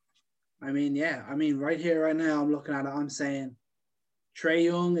 I mean, yeah. I mean, right here, right now, I'm looking at it. I'm saying Trae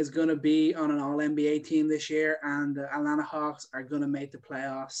Young is going to be on an All-NBA team this year, and the Atlanta Hawks are going to make the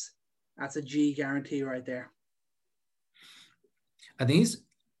playoffs. That's a G guarantee right there. I think he's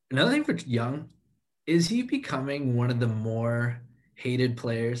another thing for Young. Is he becoming one of the more hated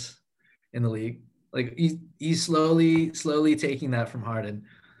players in the league? Like he's slowly taking that from Harden.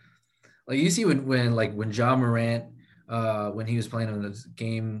 Like you see when Ja Morant, when he was playing in this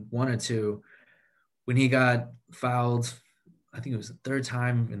game 1 or 2, when he got fouled, I think it was the 3rd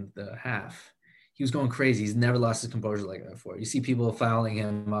time in the half, he was going crazy. He's never lost his composure like that before. You see people fouling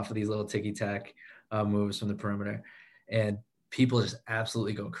him off of these little ticky-tack moves from the perimeter, and people just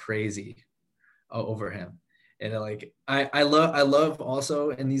absolutely go crazy over him. And like I love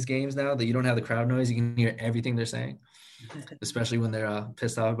also in these games now that you don't have the crowd noise. You can hear everything they're saying, especially when they're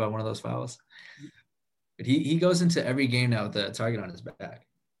pissed off about one of those fouls. But he goes into every game now with a target on his back.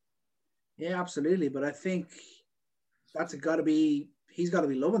 Yeah, absolutely. But I think he's got to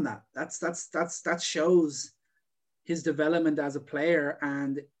be loving that. That shows his development as a player,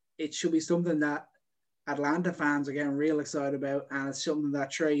 and it should be something that Atlanta fans are getting real excited about, and it's something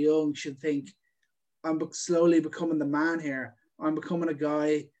that Trae Young should think, I'm slowly becoming the man here. I'm becoming a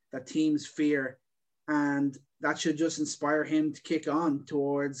guy that teams fear, and that should just inspire him to kick on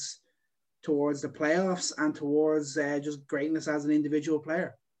towards the playoffs and towards just greatness as an individual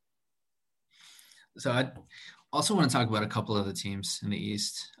player. So I also want to talk about a couple of the teams in the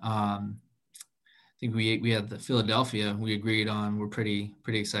East. I think we had the Philadelphia we agreed on. We're pretty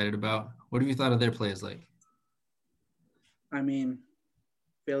excited about. What have you thought of their plays like? I mean,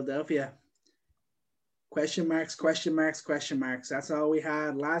 Philadelphia. Question marks. That's all we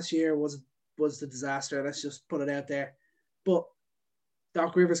had. Last year was the disaster. Let's just put it out there. But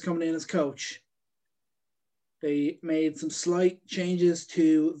Doc Rivers coming in as coach. They made some slight changes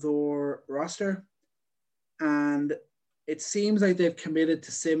to their roster, and it seems like they've committed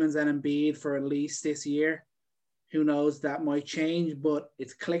to Simmons and Embiid for at least this year. Who knows, that might change, but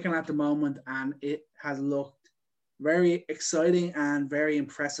it's clicking at the moment, and it has looked very exciting and very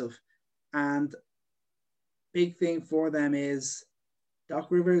impressive. And big thing for them is Doc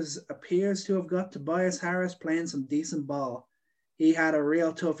Rivers appears to have got Tobias Harris playing some decent ball. He had a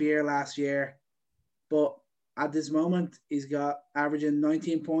real tough year last year, but at this moment, he's got averaging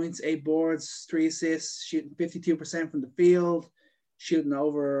 19 points, 8 boards, 3 assists, shooting 52% from the field, shooting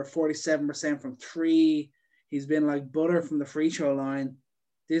over 47% from 3. He's been like butter from the free throw line.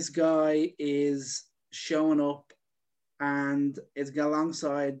 This guy is showing up, and it's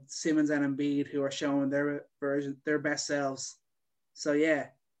alongside Simmons and Embiid, who are showing their best selves. So yeah,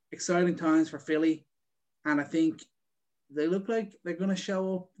 exciting times for Philly, and I think they look like they're going to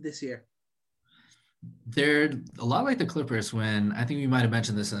show up this year. They're a lot like the Clippers when I think we might have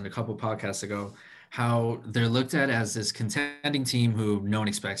mentioned this in a couple podcasts ago, how they're looked at as this contending team who no one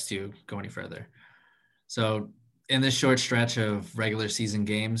expects to go any further. So in this short stretch of regular season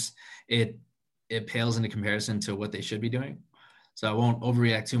games, it pales into comparison to what they should be doing. So I won't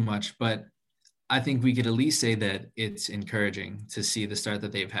overreact too much, but I think we could at least say that it's encouraging to see the start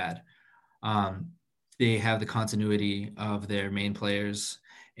that they've had. They have the continuity of their main players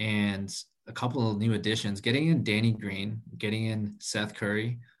and a couple of new additions, getting in Danny Green, getting in Seth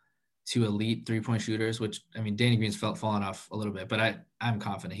Curry, 2 elite 3-point shooters, which, I mean, Danny Green's fallen off a little bit, but I'm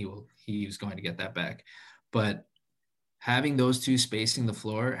confident he's going to get that back. But having those two spacing the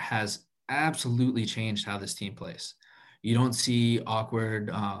floor has absolutely changed how this team plays. You don't see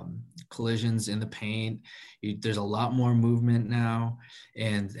awkward collisions in the paint. There's a lot more movement now,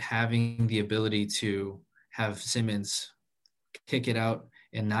 and having the ability to have Simmons kick it out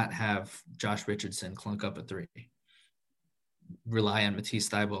and not have Josh Richardson clunk up a 3. Rely on Matisse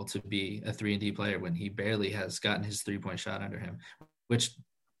Thybulle to be a 3-and-D player when he barely has gotten his 3-point shot under him, which,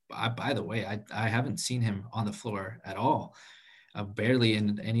 by the way, I haven't seen him on the floor at all, barely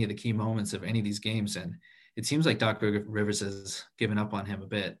in any of the key moments of any of these games. And it seems like Doc Rivers has given up on him a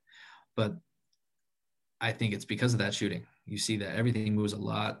bit, but I think it's because of that shooting. You see that everything moves a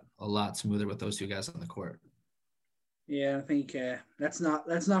lot smoother with those two guys on the court. Yeah, I think let's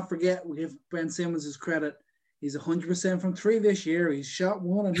not forget, we give Ben Simmons his credit. He's 100% from 3 this year. He's shot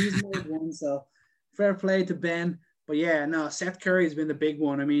 1 and he's made 1. So fair play to Ben. But yeah, no, Seth Curry has been the big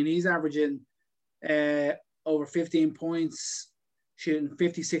one. I mean, he's averaging over 15 points, shooting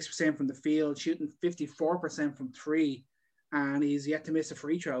 56% from the field, shooting 54% from 3, and he's yet to miss a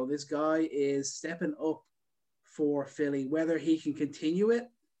free throw. This guy is stepping up for Philly. Whether he can continue it,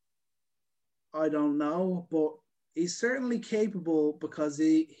 I don't know, but he's certainly capable because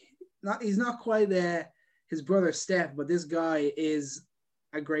he's not quite his brother Steph, but this guy is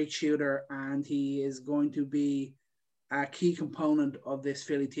a great shooter, and he is going to be a key component of this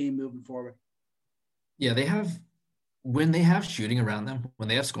Philly team moving forward. Yeah, when they have shooting around them, when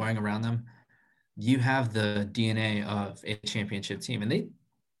they have scoring around them, you have the DNA of a championship team. And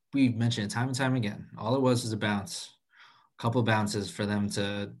we've mentioned it time and time again. All it was a bounce, a couple of bounces for them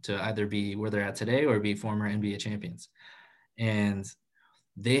to either be where they're at today or be former NBA champions. And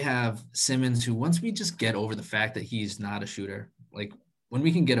they have Simmons, who, once we just get over the fact that he's not a shooter, like when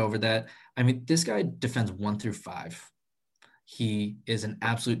we can get over that, I mean, this guy defends 1 through 5. He is an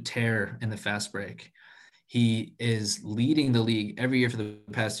absolute terror in the fast break. He is leading the league every year for the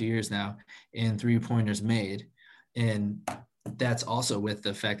past 2 years now in 3-pointers made. And that's also with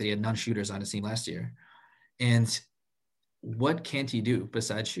the fact that he had non-shooters on his team last year. And what can't he do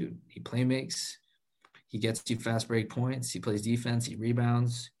besides shoot? He playmakes. He gets you fast break points. He plays defense. He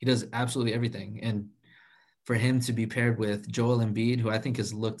rebounds. He does absolutely everything. And for him to be paired with Joel Embiid, who I think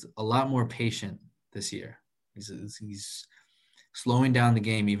has looked a lot more patient this year. He's slowing down the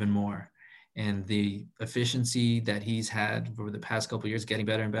game even more. And the efficiency that he's had over the past couple of years, getting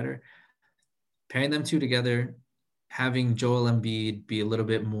better and better, pairing them two together, having Joel Embiid be a little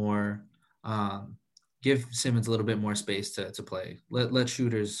bit more, give Simmons a little bit more space to play. Let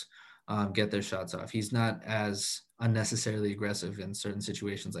shooters get their shots off. He's not as unnecessarily aggressive in certain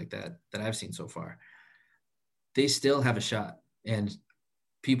situations like that I've seen so far. They still have a shot, and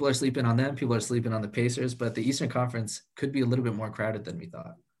people are sleeping on them. People are sleeping on the Pacers, but the Eastern Conference could be a little bit more crowded than we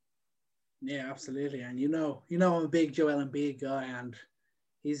thought. Yeah, absolutely. And you know, I'm a big Joel Embiid guy, and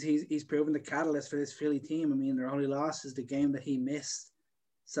he's proven the catalyst for this Philly team. I mean, their only loss is the game that he missed.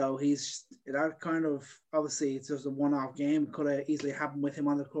 So he's that kind of, obviously it's just a one-off game. Could have easily happened with him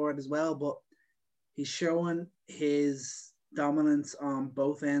on the court as well, but he's showing his dominance on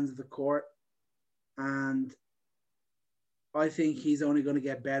both ends of the court. And I think he's only going to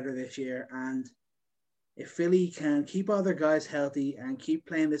get better this year. And if Philly can keep all their guys healthy and keep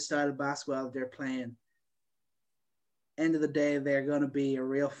playing this style of basketball they're playing, end of the day, they're going to be a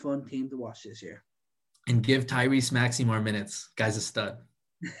real fun team to watch this year. And give Tyrese Maxey more minutes. Guy's a stud.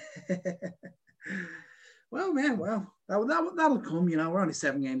 Well, man, that'll come. You know, we're only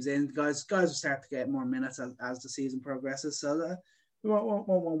 7 games in. Guys will start to get more minutes as the season progresses. So we won't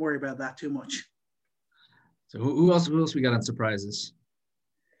worry about that too much. So who else we got on surprises?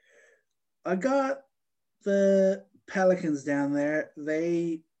 I got the Pelicans down there.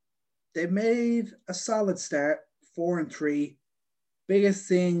 They made a solid start, 4-3. Biggest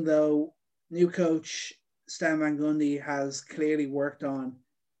thing though, new coach Stan Van Gundy has clearly worked on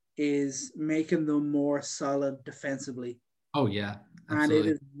is making them more solid defensively. Oh yeah, absolutely. And it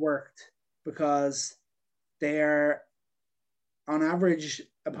has worked because they're on average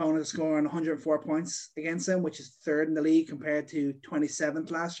opponents scoring 104 points against them, which is 3rd in the league compared to 27th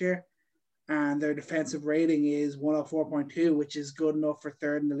last year. And their defensive rating is 104.2, which is good enough for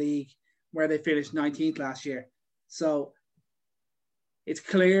 3rd in the league, where they finished 19th last year. So it's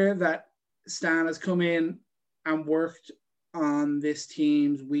clear that Stan has come in and worked on this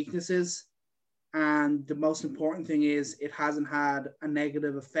team's weaknesses. And the most important thing is it hasn't had a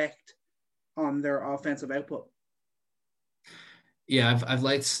negative effect on their offensive output. Yeah, I've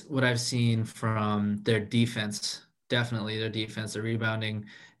liked what I've seen from their defense. Definitely their defense. Their rebounding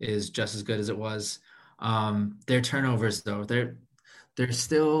is just as good as it was. Their turnovers, though, they're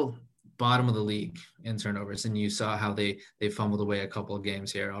still bottom of the league in turnovers. And you saw how they fumbled away a couple of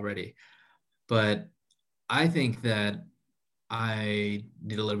games here already. But I think that I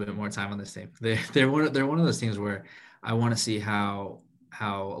need a little bit more time on this team. They're one of those teams where I want to see how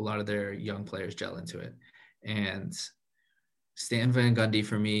a lot of their young players gel into it. And Stan Van Gundy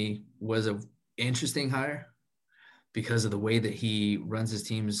for me was an interesting hire because of the way that he runs his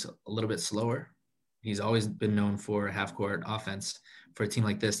teams a little bit slower. He's always been known for a half-court offense. For a team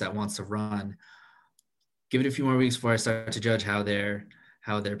like this that wants to run, give it a few more weeks before I start to judge how their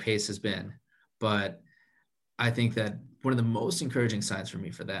pace has been. But I think that one of the most encouraging signs for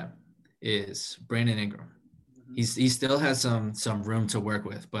me for them is Brandon Ingram. He still has some room to work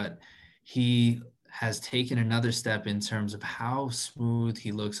with, but he has taken another step in terms of how smooth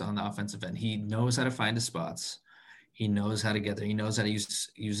he looks on the offensive end. He knows how to find his spots. He knows how to get there. He knows how to use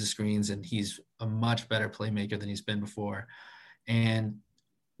the screens, and he's a much better playmaker than he's been before. And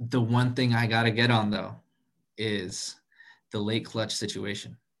the one thing I got to get on, though, is the late clutch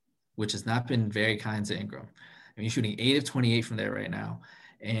situation, which has not been very kind to Ingram. I mean, he's shooting 8 of 28 from there right now.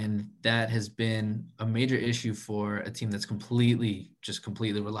 And that has been a major issue for a team that's completely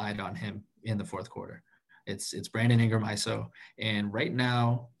relied on him in the fourth quarter. It's Brandon Ingram ISO. And right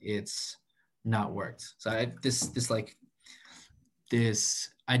now it's not worked. So this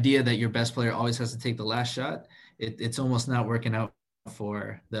idea that your best player always has to take the last shot, it's almost not working out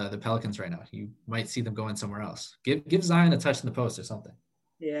for the Pelicans right now. You might see them going somewhere else. Give Zion a touch in the post or something.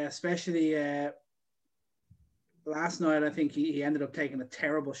 Yeah, especially last night, I think he ended up taking a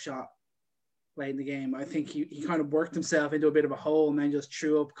terrible shot late in the game. I think he kind of worked himself into a bit of a hole and then just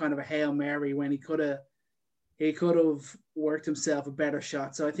threw up kind of a Hail Mary when he could have worked himself a better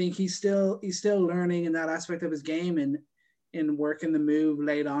shot. So I think he's still learning in that aspect of his game and in working the move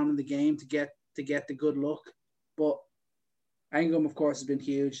late on in the game to get the good look. But Ingram, of course, has been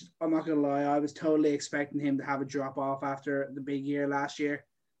huge. I'm not going to lie. I was totally expecting him to have a drop off after the big year last year.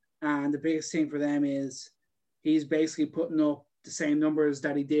 And the biggest thing for them is he's basically putting up the same numbers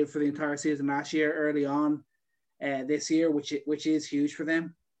that he did for the entire season last year early on this year, which is huge for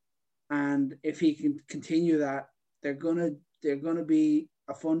them. And if he can continue that, they're gonna be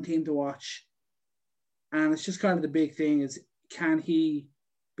a fun team to watch. And it's just kind of the big thing is, can he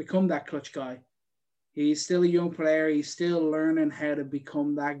become that clutch guy? He's still a young player. He's still learning how to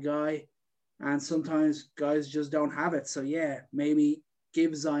become that guy. And sometimes guys just don't have it. So, yeah, maybe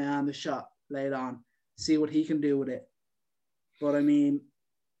give Zion the shot late on. See what he can do with it. But, I mean,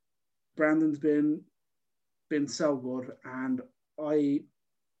 Brandon's been so good. And I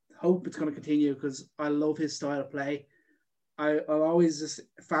hope it's going to continue because I love his style of play. I'm always just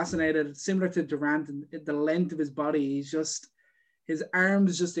fascinated, similar to Durant, the length of his body. His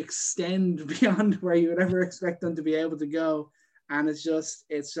arms just extend beyond where you would ever expect them to be able to go. And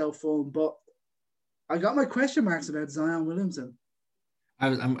it's so fun. But I got my question marks about Zion Williamson.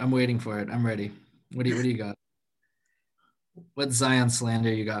 I'm waiting for it. I'm ready. What do you got? What Zion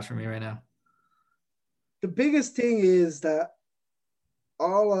slander you got for me right now? The biggest thing is that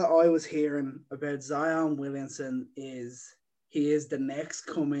all I was hearing about Zion Williamson is he is the next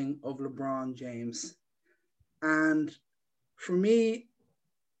coming of LeBron James. And for me,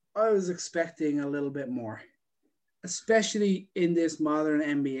 I was expecting a little bit more, especially in this modern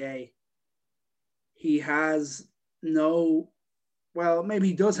NBA. He has maybe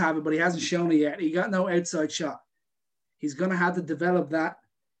he does have it, but he hasn't shown it yet. He got no outside shot. He's going to have to develop that.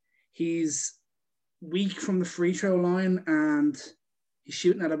 He's weak from the free throw line, and he's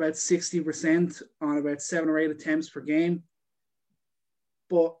shooting at about 60% on about 7 or 8 attempts per game.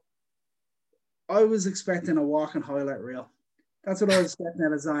 But I was expecting a walking highlight reel. That's what I was expecting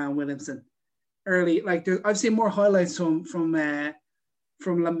out of Zion Williamson. Early, I've seen more highlights from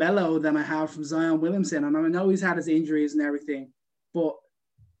LaMelo than I have from Zion Williamson, and I know he's had his injuries and everything, but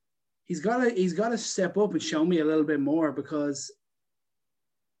he's got to step up and show me a little bit more, because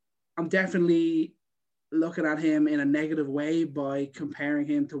I'm definitely looking at him in a negative way by comparing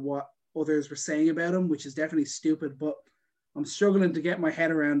him to what others were saying about him, which is definitely stupid, but I'm struggling to get my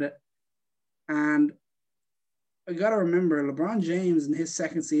head around it. And I got to remember, LeBron James in his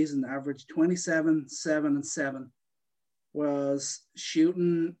second season averaged 27, 7, and 7. Was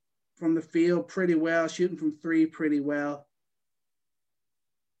shooting from the field pretty well, shooting from three pretty well.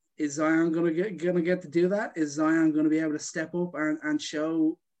 Is Zion gonna get to do that? Is Zion gonna be able to step up and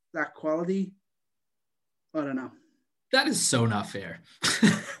show that quality? I don't know. That is so not fair.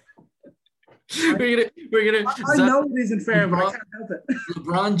 we're gonna. I know it isn't fair, but I can't help it.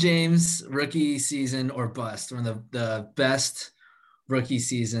 LeBron James rookie season or bust, one of the best rookie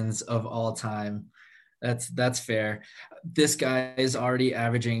seasons of all time. That's fair. This guy is already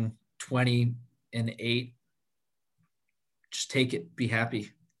averaging 20 and 8. Just take it. Be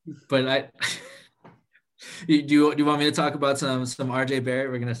happy. But do you want me to talk about some RJ Barrett?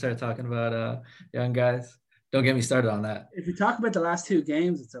 We're gonna start talking about young guys. Don't get me started on that. If you talk about the last 2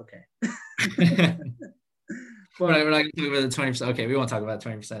 games, it's okay. We're not going to talk about the 20%. Okay, we won't talk about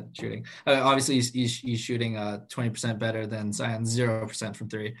 20% shooting. Obviously, he's shooting 20% better than Zion, 0% from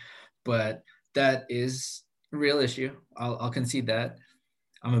 3. But that is a real issue. I'll concede that.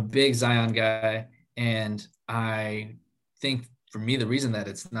 I'm a big Zion guy, and I think for me the reason that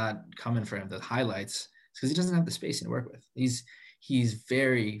it's not coming for him, the highlights, is because he doesn't have the spacing to work with. He's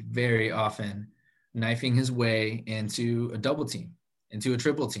very, very often knifing his way into a double team, into a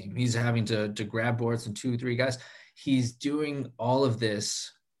triple team. He's having to grab boards from 2, 3 guys. He's doing all of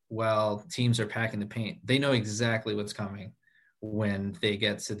this while teams are packing the paint. They know exactly what's coming when they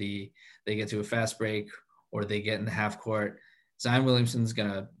get to a fast break or they get in the half court. Zion Williamson's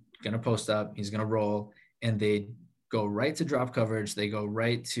gonna post up. He's gonna roll, and they go right to drop coverage. They go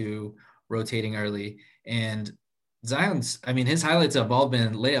right to rotating early. And Zion's, his highlights have all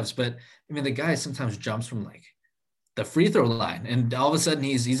been layups, but the guy sometimes jumps from the free throw line, and all of a sudden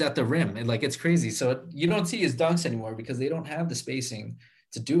he's at the rim. And it's crazy. So you don't see his dunks anymore because they don't have the spacing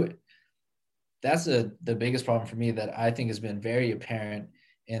to do it. That's the biggest problem for me that I think has been very apparent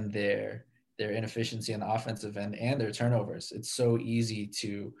in their inefficiency on the offensive end and their turnovers. It's so easy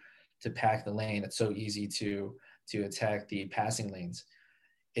to pack the lane. It's so easy to attack the passing lanes.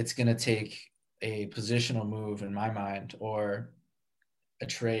 It's going to take a positional move in my mind, or a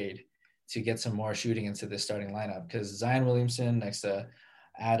trade, to get some more shooting into this starting lineup, because Zion Williamson next to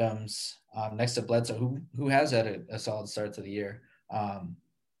Adams, next to Bledsoe, who has had a solid start to the year.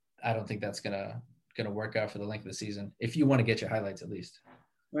 I don't think that's gonna work out for the length of the season, if you want to get your highlights at least.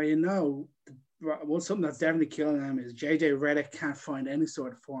 Well, something that's definitely killing them is JJ Redick can't find any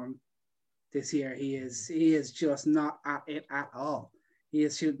sort of form this year. He is just not at it at all. He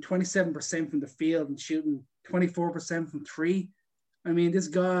is shooting 27% from the field and shooting 24% from 3. This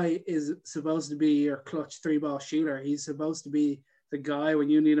guy is supposed to be your clutch 3-ball shooter. He's supposed to be the guy when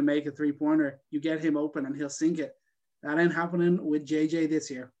you need to make a 3-pointer, you get him open and he'll sink it. That ain't happening with JJ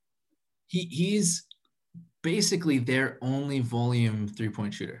this year. He's basically their only volume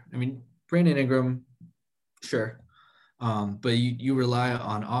 3-point shooter. I mean, Brandon Ingram, sure. But you rely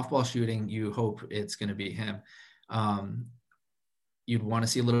on off-ball shooting. You hope it's going to be him. You'd want to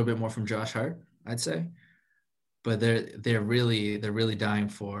see a little bit more from Josh Hart, I'd say. But they're really dying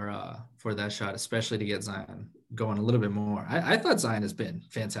for that shot, especially to get Zion going a little bit more. I thought Zion has been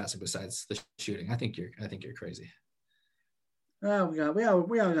fantastic besides the shooting. I think you're crazy. We all got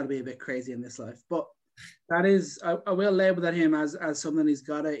to be a bit crazy in this life, but that is I will label that him as something he's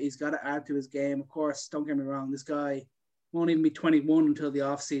got to add to his game. Of course, don't get me wrong, this guy won't even be 21 until the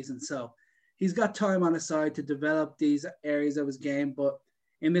off season, so he's got time on his side to develop these areas of his game. But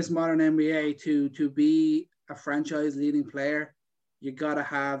in this modern NBA, to be a franchise leading player, you got to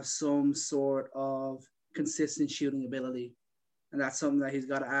have some sort of consistent shooting ability, and that's something that he's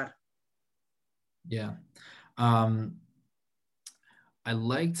got to add. Yeah. I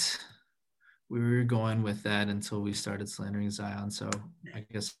liked we were going with that until we started slandering Zion. So I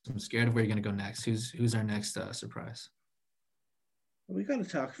guess I'm scared of where you're going to go next. Who's our next surprise? We got to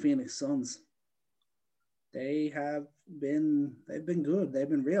talk Phoenix Suns. They've been good. They've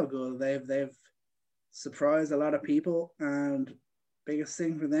been real good. They've surprised a lot of people, and biggest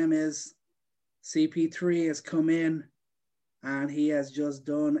thing for them is CP3 has come in and he has just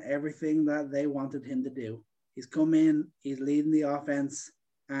done everything that they wanted him to do. He's come in, he's leading the offense,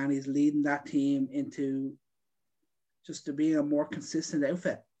 and he's leading that team into just to being a more consistent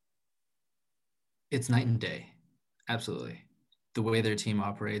outfit. It's night and day. Absolutely. The way their team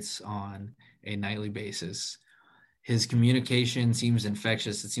operates on a nightly basis. His communication seems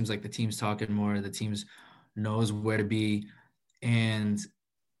infectious. It seems like the team's talking more. The team knows where to be. And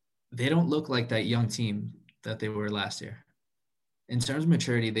they don't look like that young team that they were last year. In terms of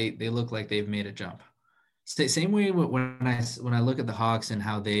maturity, they look like they've made a jump. Same way when I look at the Hawks and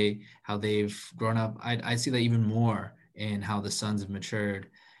how they've grown up, I see that even more in how the Suns have matured,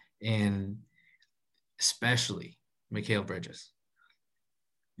 and especially Mikal Bridges.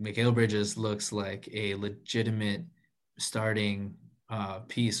 Mikal Bridges looks like a legitimate starting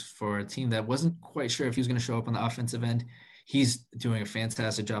piece for a team that wasn't quite sure if he was going to show up on the offensive end. He's doing a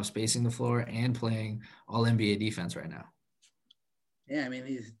fantastic job spacing the floor and playing all NBA defense right now. Yeah, I mean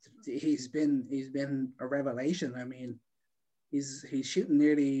he's been a revelation. I mean he's shooting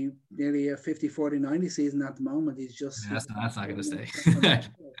nearly a 50-40-90 season at the moment. He's just that's not going to stay.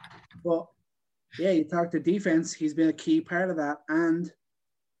 But yeah, you talk to defense. He's been a key part of that, and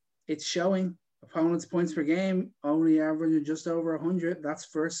it's showing. Opponents' points per game only averaging just over 100. That's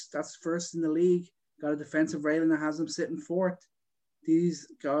first in the league. Got a defensive rating that has them sitting fourth. These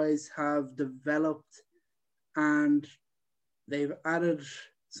guys have developed, and they've added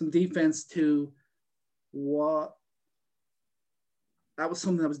some defense to what that was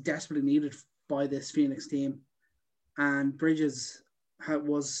something that was desperately needed by this Phoenix team. And Bridges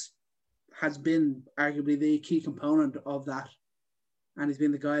has been arguably the key component of that. And he's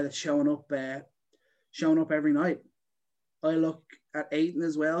been the guy that's showing up every night. I look at Ayton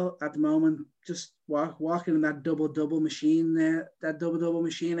as well at the moment, just walking in that double-double machine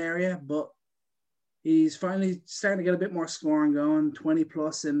area, but he's finally starting to get a bit more scoring going, 20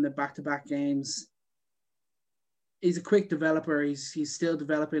 plus in the back-to-back games. He's a quick developer. He's still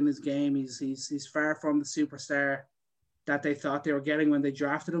developing his game. He's far from the superstar that they thought they were getting when they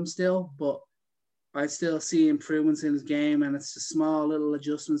drafted him still, but I still see improvements in his game, and it's the small little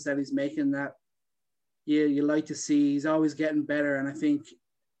adjustments that he's making that you like to see. He's always getting better, and I think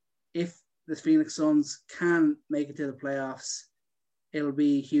if the Phoenix Suns can make it to the playoffs, it'll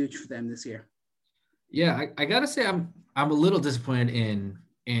be huge for them this year. Yeah, I gotta say I'm a little disappointed in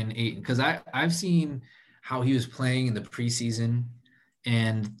Ayton, because I've seen how he was playing in the preseason,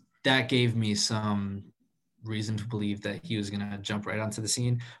 and that gave me some reason to believe that he was going to jump right onto the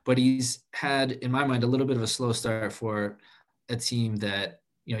scene. But he's had, in my mind, a little bit of a slow start for a team that,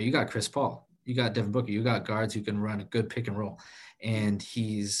 you got Chris Paul, you got Devin Booker, you got guards who can run a good pick and roll. And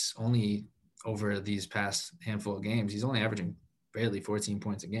he's only, over these past handful of games, he's only averaging barely 14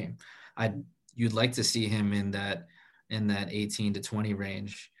 points a game. You'd like to see him in that 18 to 20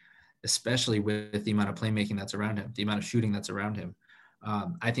 range, especially with the amount of playmaking that's around him, the amount of shooting that's around him.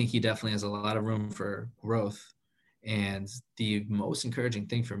 I think he definitely has a lot of room for growth. And the most encouraging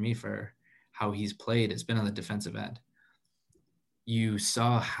thing for me for how he's played has been on the defensive end. You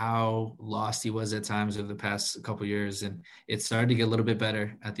saw how lost he was at times over the past couple of years, and it started to get a little bit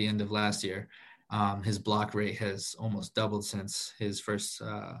better at the end of last year. His block rate has almost doubled since his first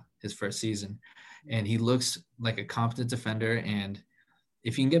season, and he looks like a competent defender. And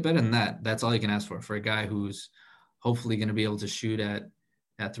if you can get better than that, that's all you can ask for a guy who's hopefully going to be able to shoot at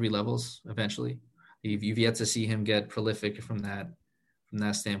 3 levels eventually. You've yet to see him get prolific from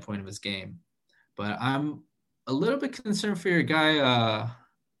that standpoint of his game. But I'm a little bit concerned for your guy,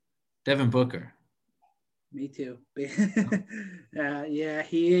 Devin Booker. Me too. Yeah,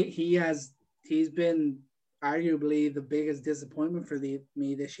 he's been arguably the biggest disappointment for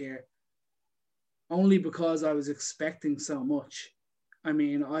me this year. Only because I was expecting so much. I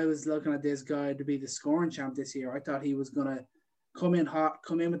mean, I was looking at this guy to be the scoring champ this year. I thought he was gonna come in hot,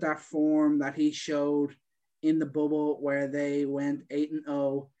 come in with that form that he showed in the bubble where they went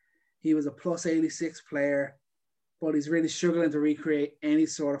 8-0. He was a plus 86 player, but he's really struggling to recreate any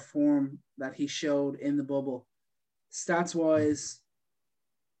sort of form that he showed in the bubble. Stats wise,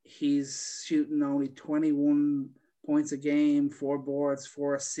 he's shooting only 21 points a game, 4 boards,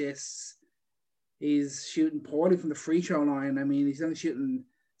 4 assists. He's shooting poorly from the free throw line. I mean, he's only shooting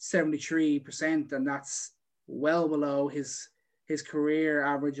 73%, and that's well below his career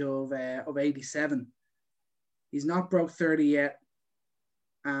average of 87. He's not broke 30 yet,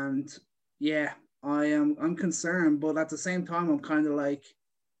 and yeah, I'm concerned. But at the same time, I'm kind of like,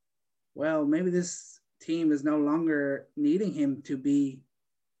 well, maybe this team is no longer needing him to be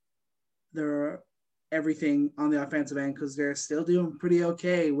their everything on the offensive end, because they're still doing pretty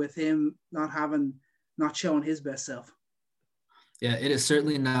okay with him not showing his best self. Yeah, it is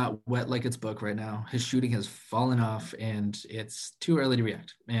certainly not wet like its book right now. His shooting has fallen off, and it's too early to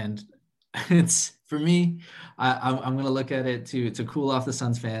react. And it's, for me, I'm going to look at it to cool off the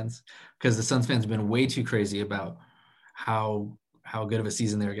Suns fans, because the Suns fans have been way too crazy about how good of a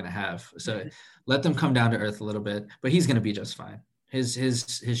season they're going to have. So let them come down to earth a little bit, but he's going to be just fine.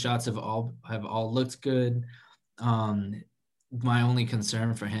 His shots have all looked good. My only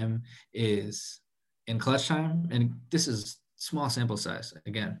concern for him is in clutch time, and this is small sample size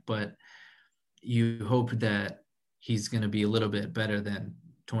again, but you hope that he's going to be a little bit better than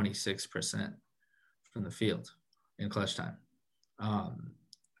 26% from the field in clutch time.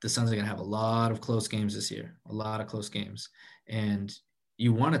 The Suns are going to have a lot of close games this year, a lot of close games, and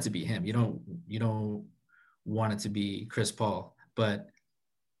you want it to be him. You don't want it to be Chris Paul, but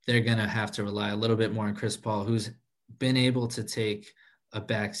they're going to have to rely a little bit more on Chris Paul, who's been able to take a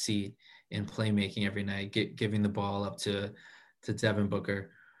back seat in playmaking every night, giving the ball up to Devin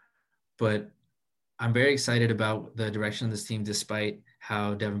Booker. But I'm very excited about the direction of this team, despite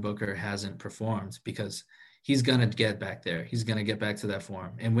how Devin Booker hasn't performed, because he's going to get back there. He's going to get back to that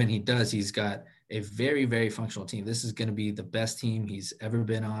form. And when he does, he's got a very, very functional team. This is going to be the best team he's ever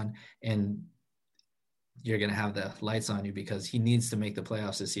been on. And you're going to have the lights on you, because he needs to make the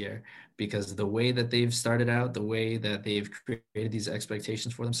playoffs this year, because the way that they've started out, the way that they've created these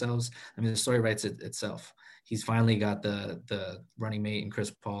expectations for themselves, I mean, the story writes itself. He's finally got the running mate in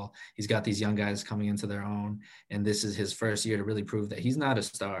Chris Paul. He's got these young guys coming into their own, and this is his first year to really prove that he's not a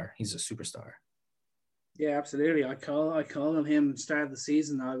star. He's a superstar. Yeah, absolutely. I called him start of the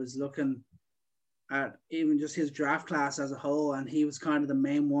season. I was looking at even just his draft class as a whole, and he was kind of the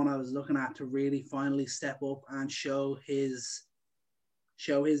main one I was looking at to really finally step up and show his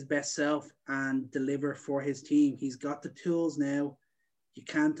best self and deliver for his team. He's got the tools now. You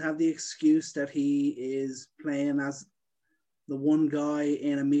can't have the excuse that he is playing as the one guy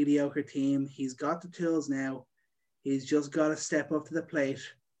in a mediocre team. He's got the tools now. He's just got to step up to the plate,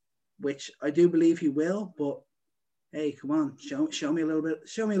 which I do believe he will, but hey, come on, show me a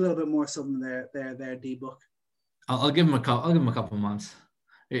little bit more something there, D-Book. I'll give him a couple months.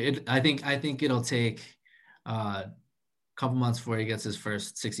 I think it'll take a couple months before he gets his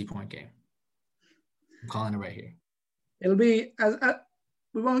first 60-point game. I'm calling it right here. It'll be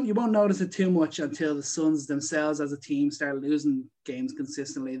you won't notice it too much until the Suns themselves as a team start losing games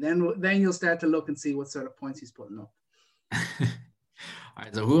consistently. Then you'll start to look and see what sort of points he's putting up. All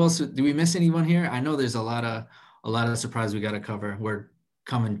right, so who else? Do we miss anyone here? I know there's a lot of surprise we got to cover. We're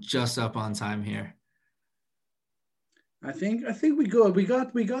coming just up on time here. I think we good. We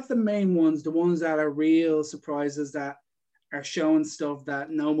got the main ones, the ones that are real surprises that are showing stuff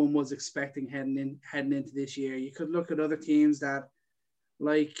that no one was expecting heading into this year. You could look at other teams that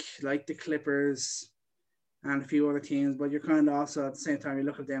like the Clippers and a few other teams, but you're kind of also at the same time you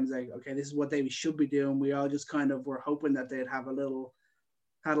look at them as like, okay, this is what they should be doing. We all just kind of were hoping that they'd have a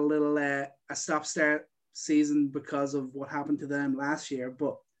stop-start season because of what happened to them last year.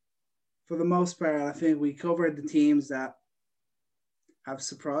 But for the most part, I think we covered the teams that have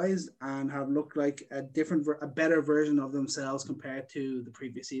surprised and have looked like a better version of themselves compared to the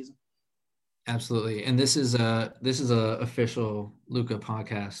previous season. Absolutely. And this is a official Luka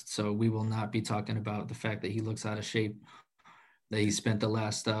podcast, so we will not be talking about the fact that he looks out of shape, that he spent the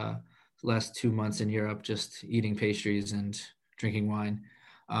last 2 months in Europe just eating pastries and drinking wine.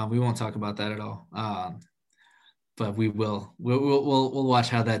 We won't talk about that at all. But we will. We'll watch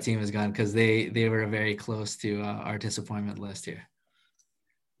how that team has gone, because they were very close to our disappointment list here.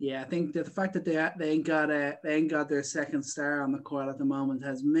 Yeah, I think that the fact that they ain't got their second star on the court at the moment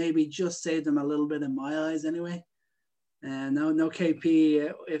has maybe just saved them a little bit in my eyes, anyway. And no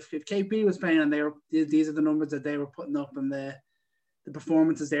KP. If KP was playing and these are the numbers that they were putting up and the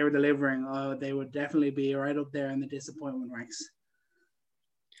performances they were delivering, they would definitely be right up there in the disappointment ranks.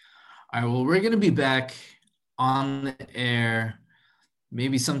 All right. Well, we're gonna be back on the air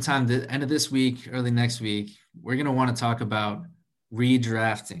maybe sometime the end of this week, early next week. We're gonna want to talk about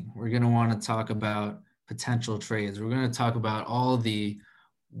redrafting. We're going to want to talk about potential trades. We're going to talk about all the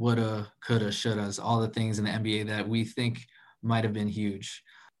woulda, coulda, shouldas, all the things in the NBA that we think might have been huge.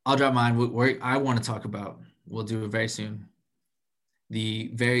 I'll drop mine. I want to talk about, we'll do it very soon,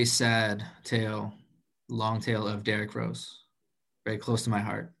 the very sad long tale of Derrick Rose. Very close to my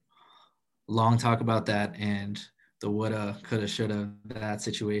heart. Long talk about that and the woulda, coulda, shoulda, that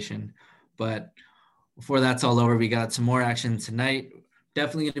situation. But before that's all over, we got some more action tonight.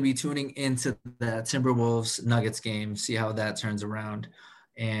 Definitely going to be tuning into the Timberwolves Nuggets game, see how that turns around.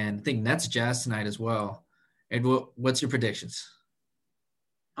 And I think Nets Jazz tonight as well. And what's your predictions?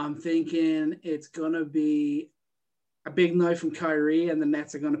 I'm thinking it's going to be a big night from Kyrie, and the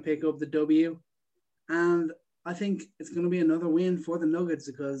Nets are going to pick up the W. And I think it's going to be another win for the Nuggets,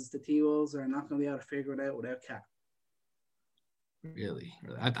 because the T-Wolves are not going to be able to figure it out without Cat. Really?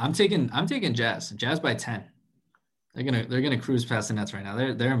 I'm taking Jazz by 10. They're gonna cruise past the Nets right now.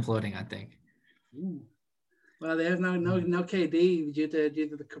 They're imploding, I think. Ooh. Well, there's no KD due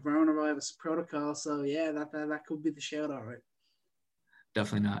to the coronavirus protocol. So yeah, that could be the shout out, right?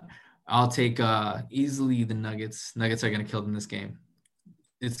 Definitely not. I'll take easily the Nuggets. Nuggets are gonna kill them this game.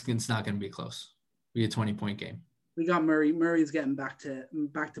 It's not gonna be close. It'll be a 20-point game. We got Murray. Murray's getting back to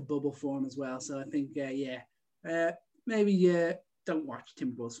bubble form as well. So I think maybe don't watch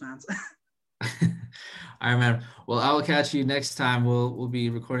Timberwolves fans. All right, man. Well, I will catch you next time. We'll be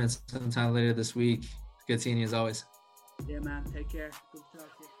recording sometime later this week. Good seeing you as always. Yeah, man. Take care. Good to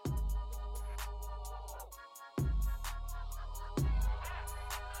talk to you.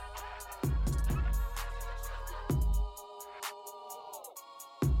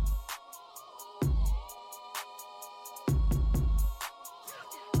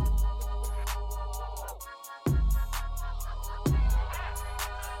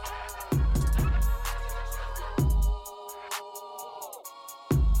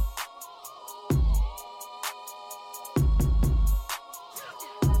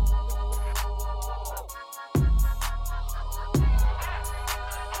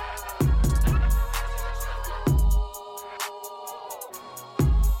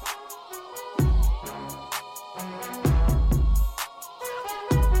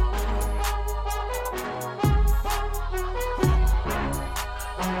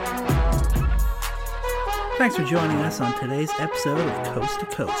 Thanks for joining us on today's episode of Coast to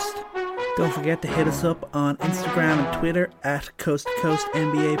Coast. Don't forget to hit us up on Instagram and Twitter at Coast to Coast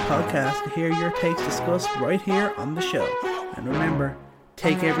NBA Podcast to hear your takes discussed right here on the show. And remember,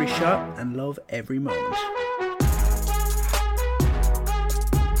 take every shot and love every moment.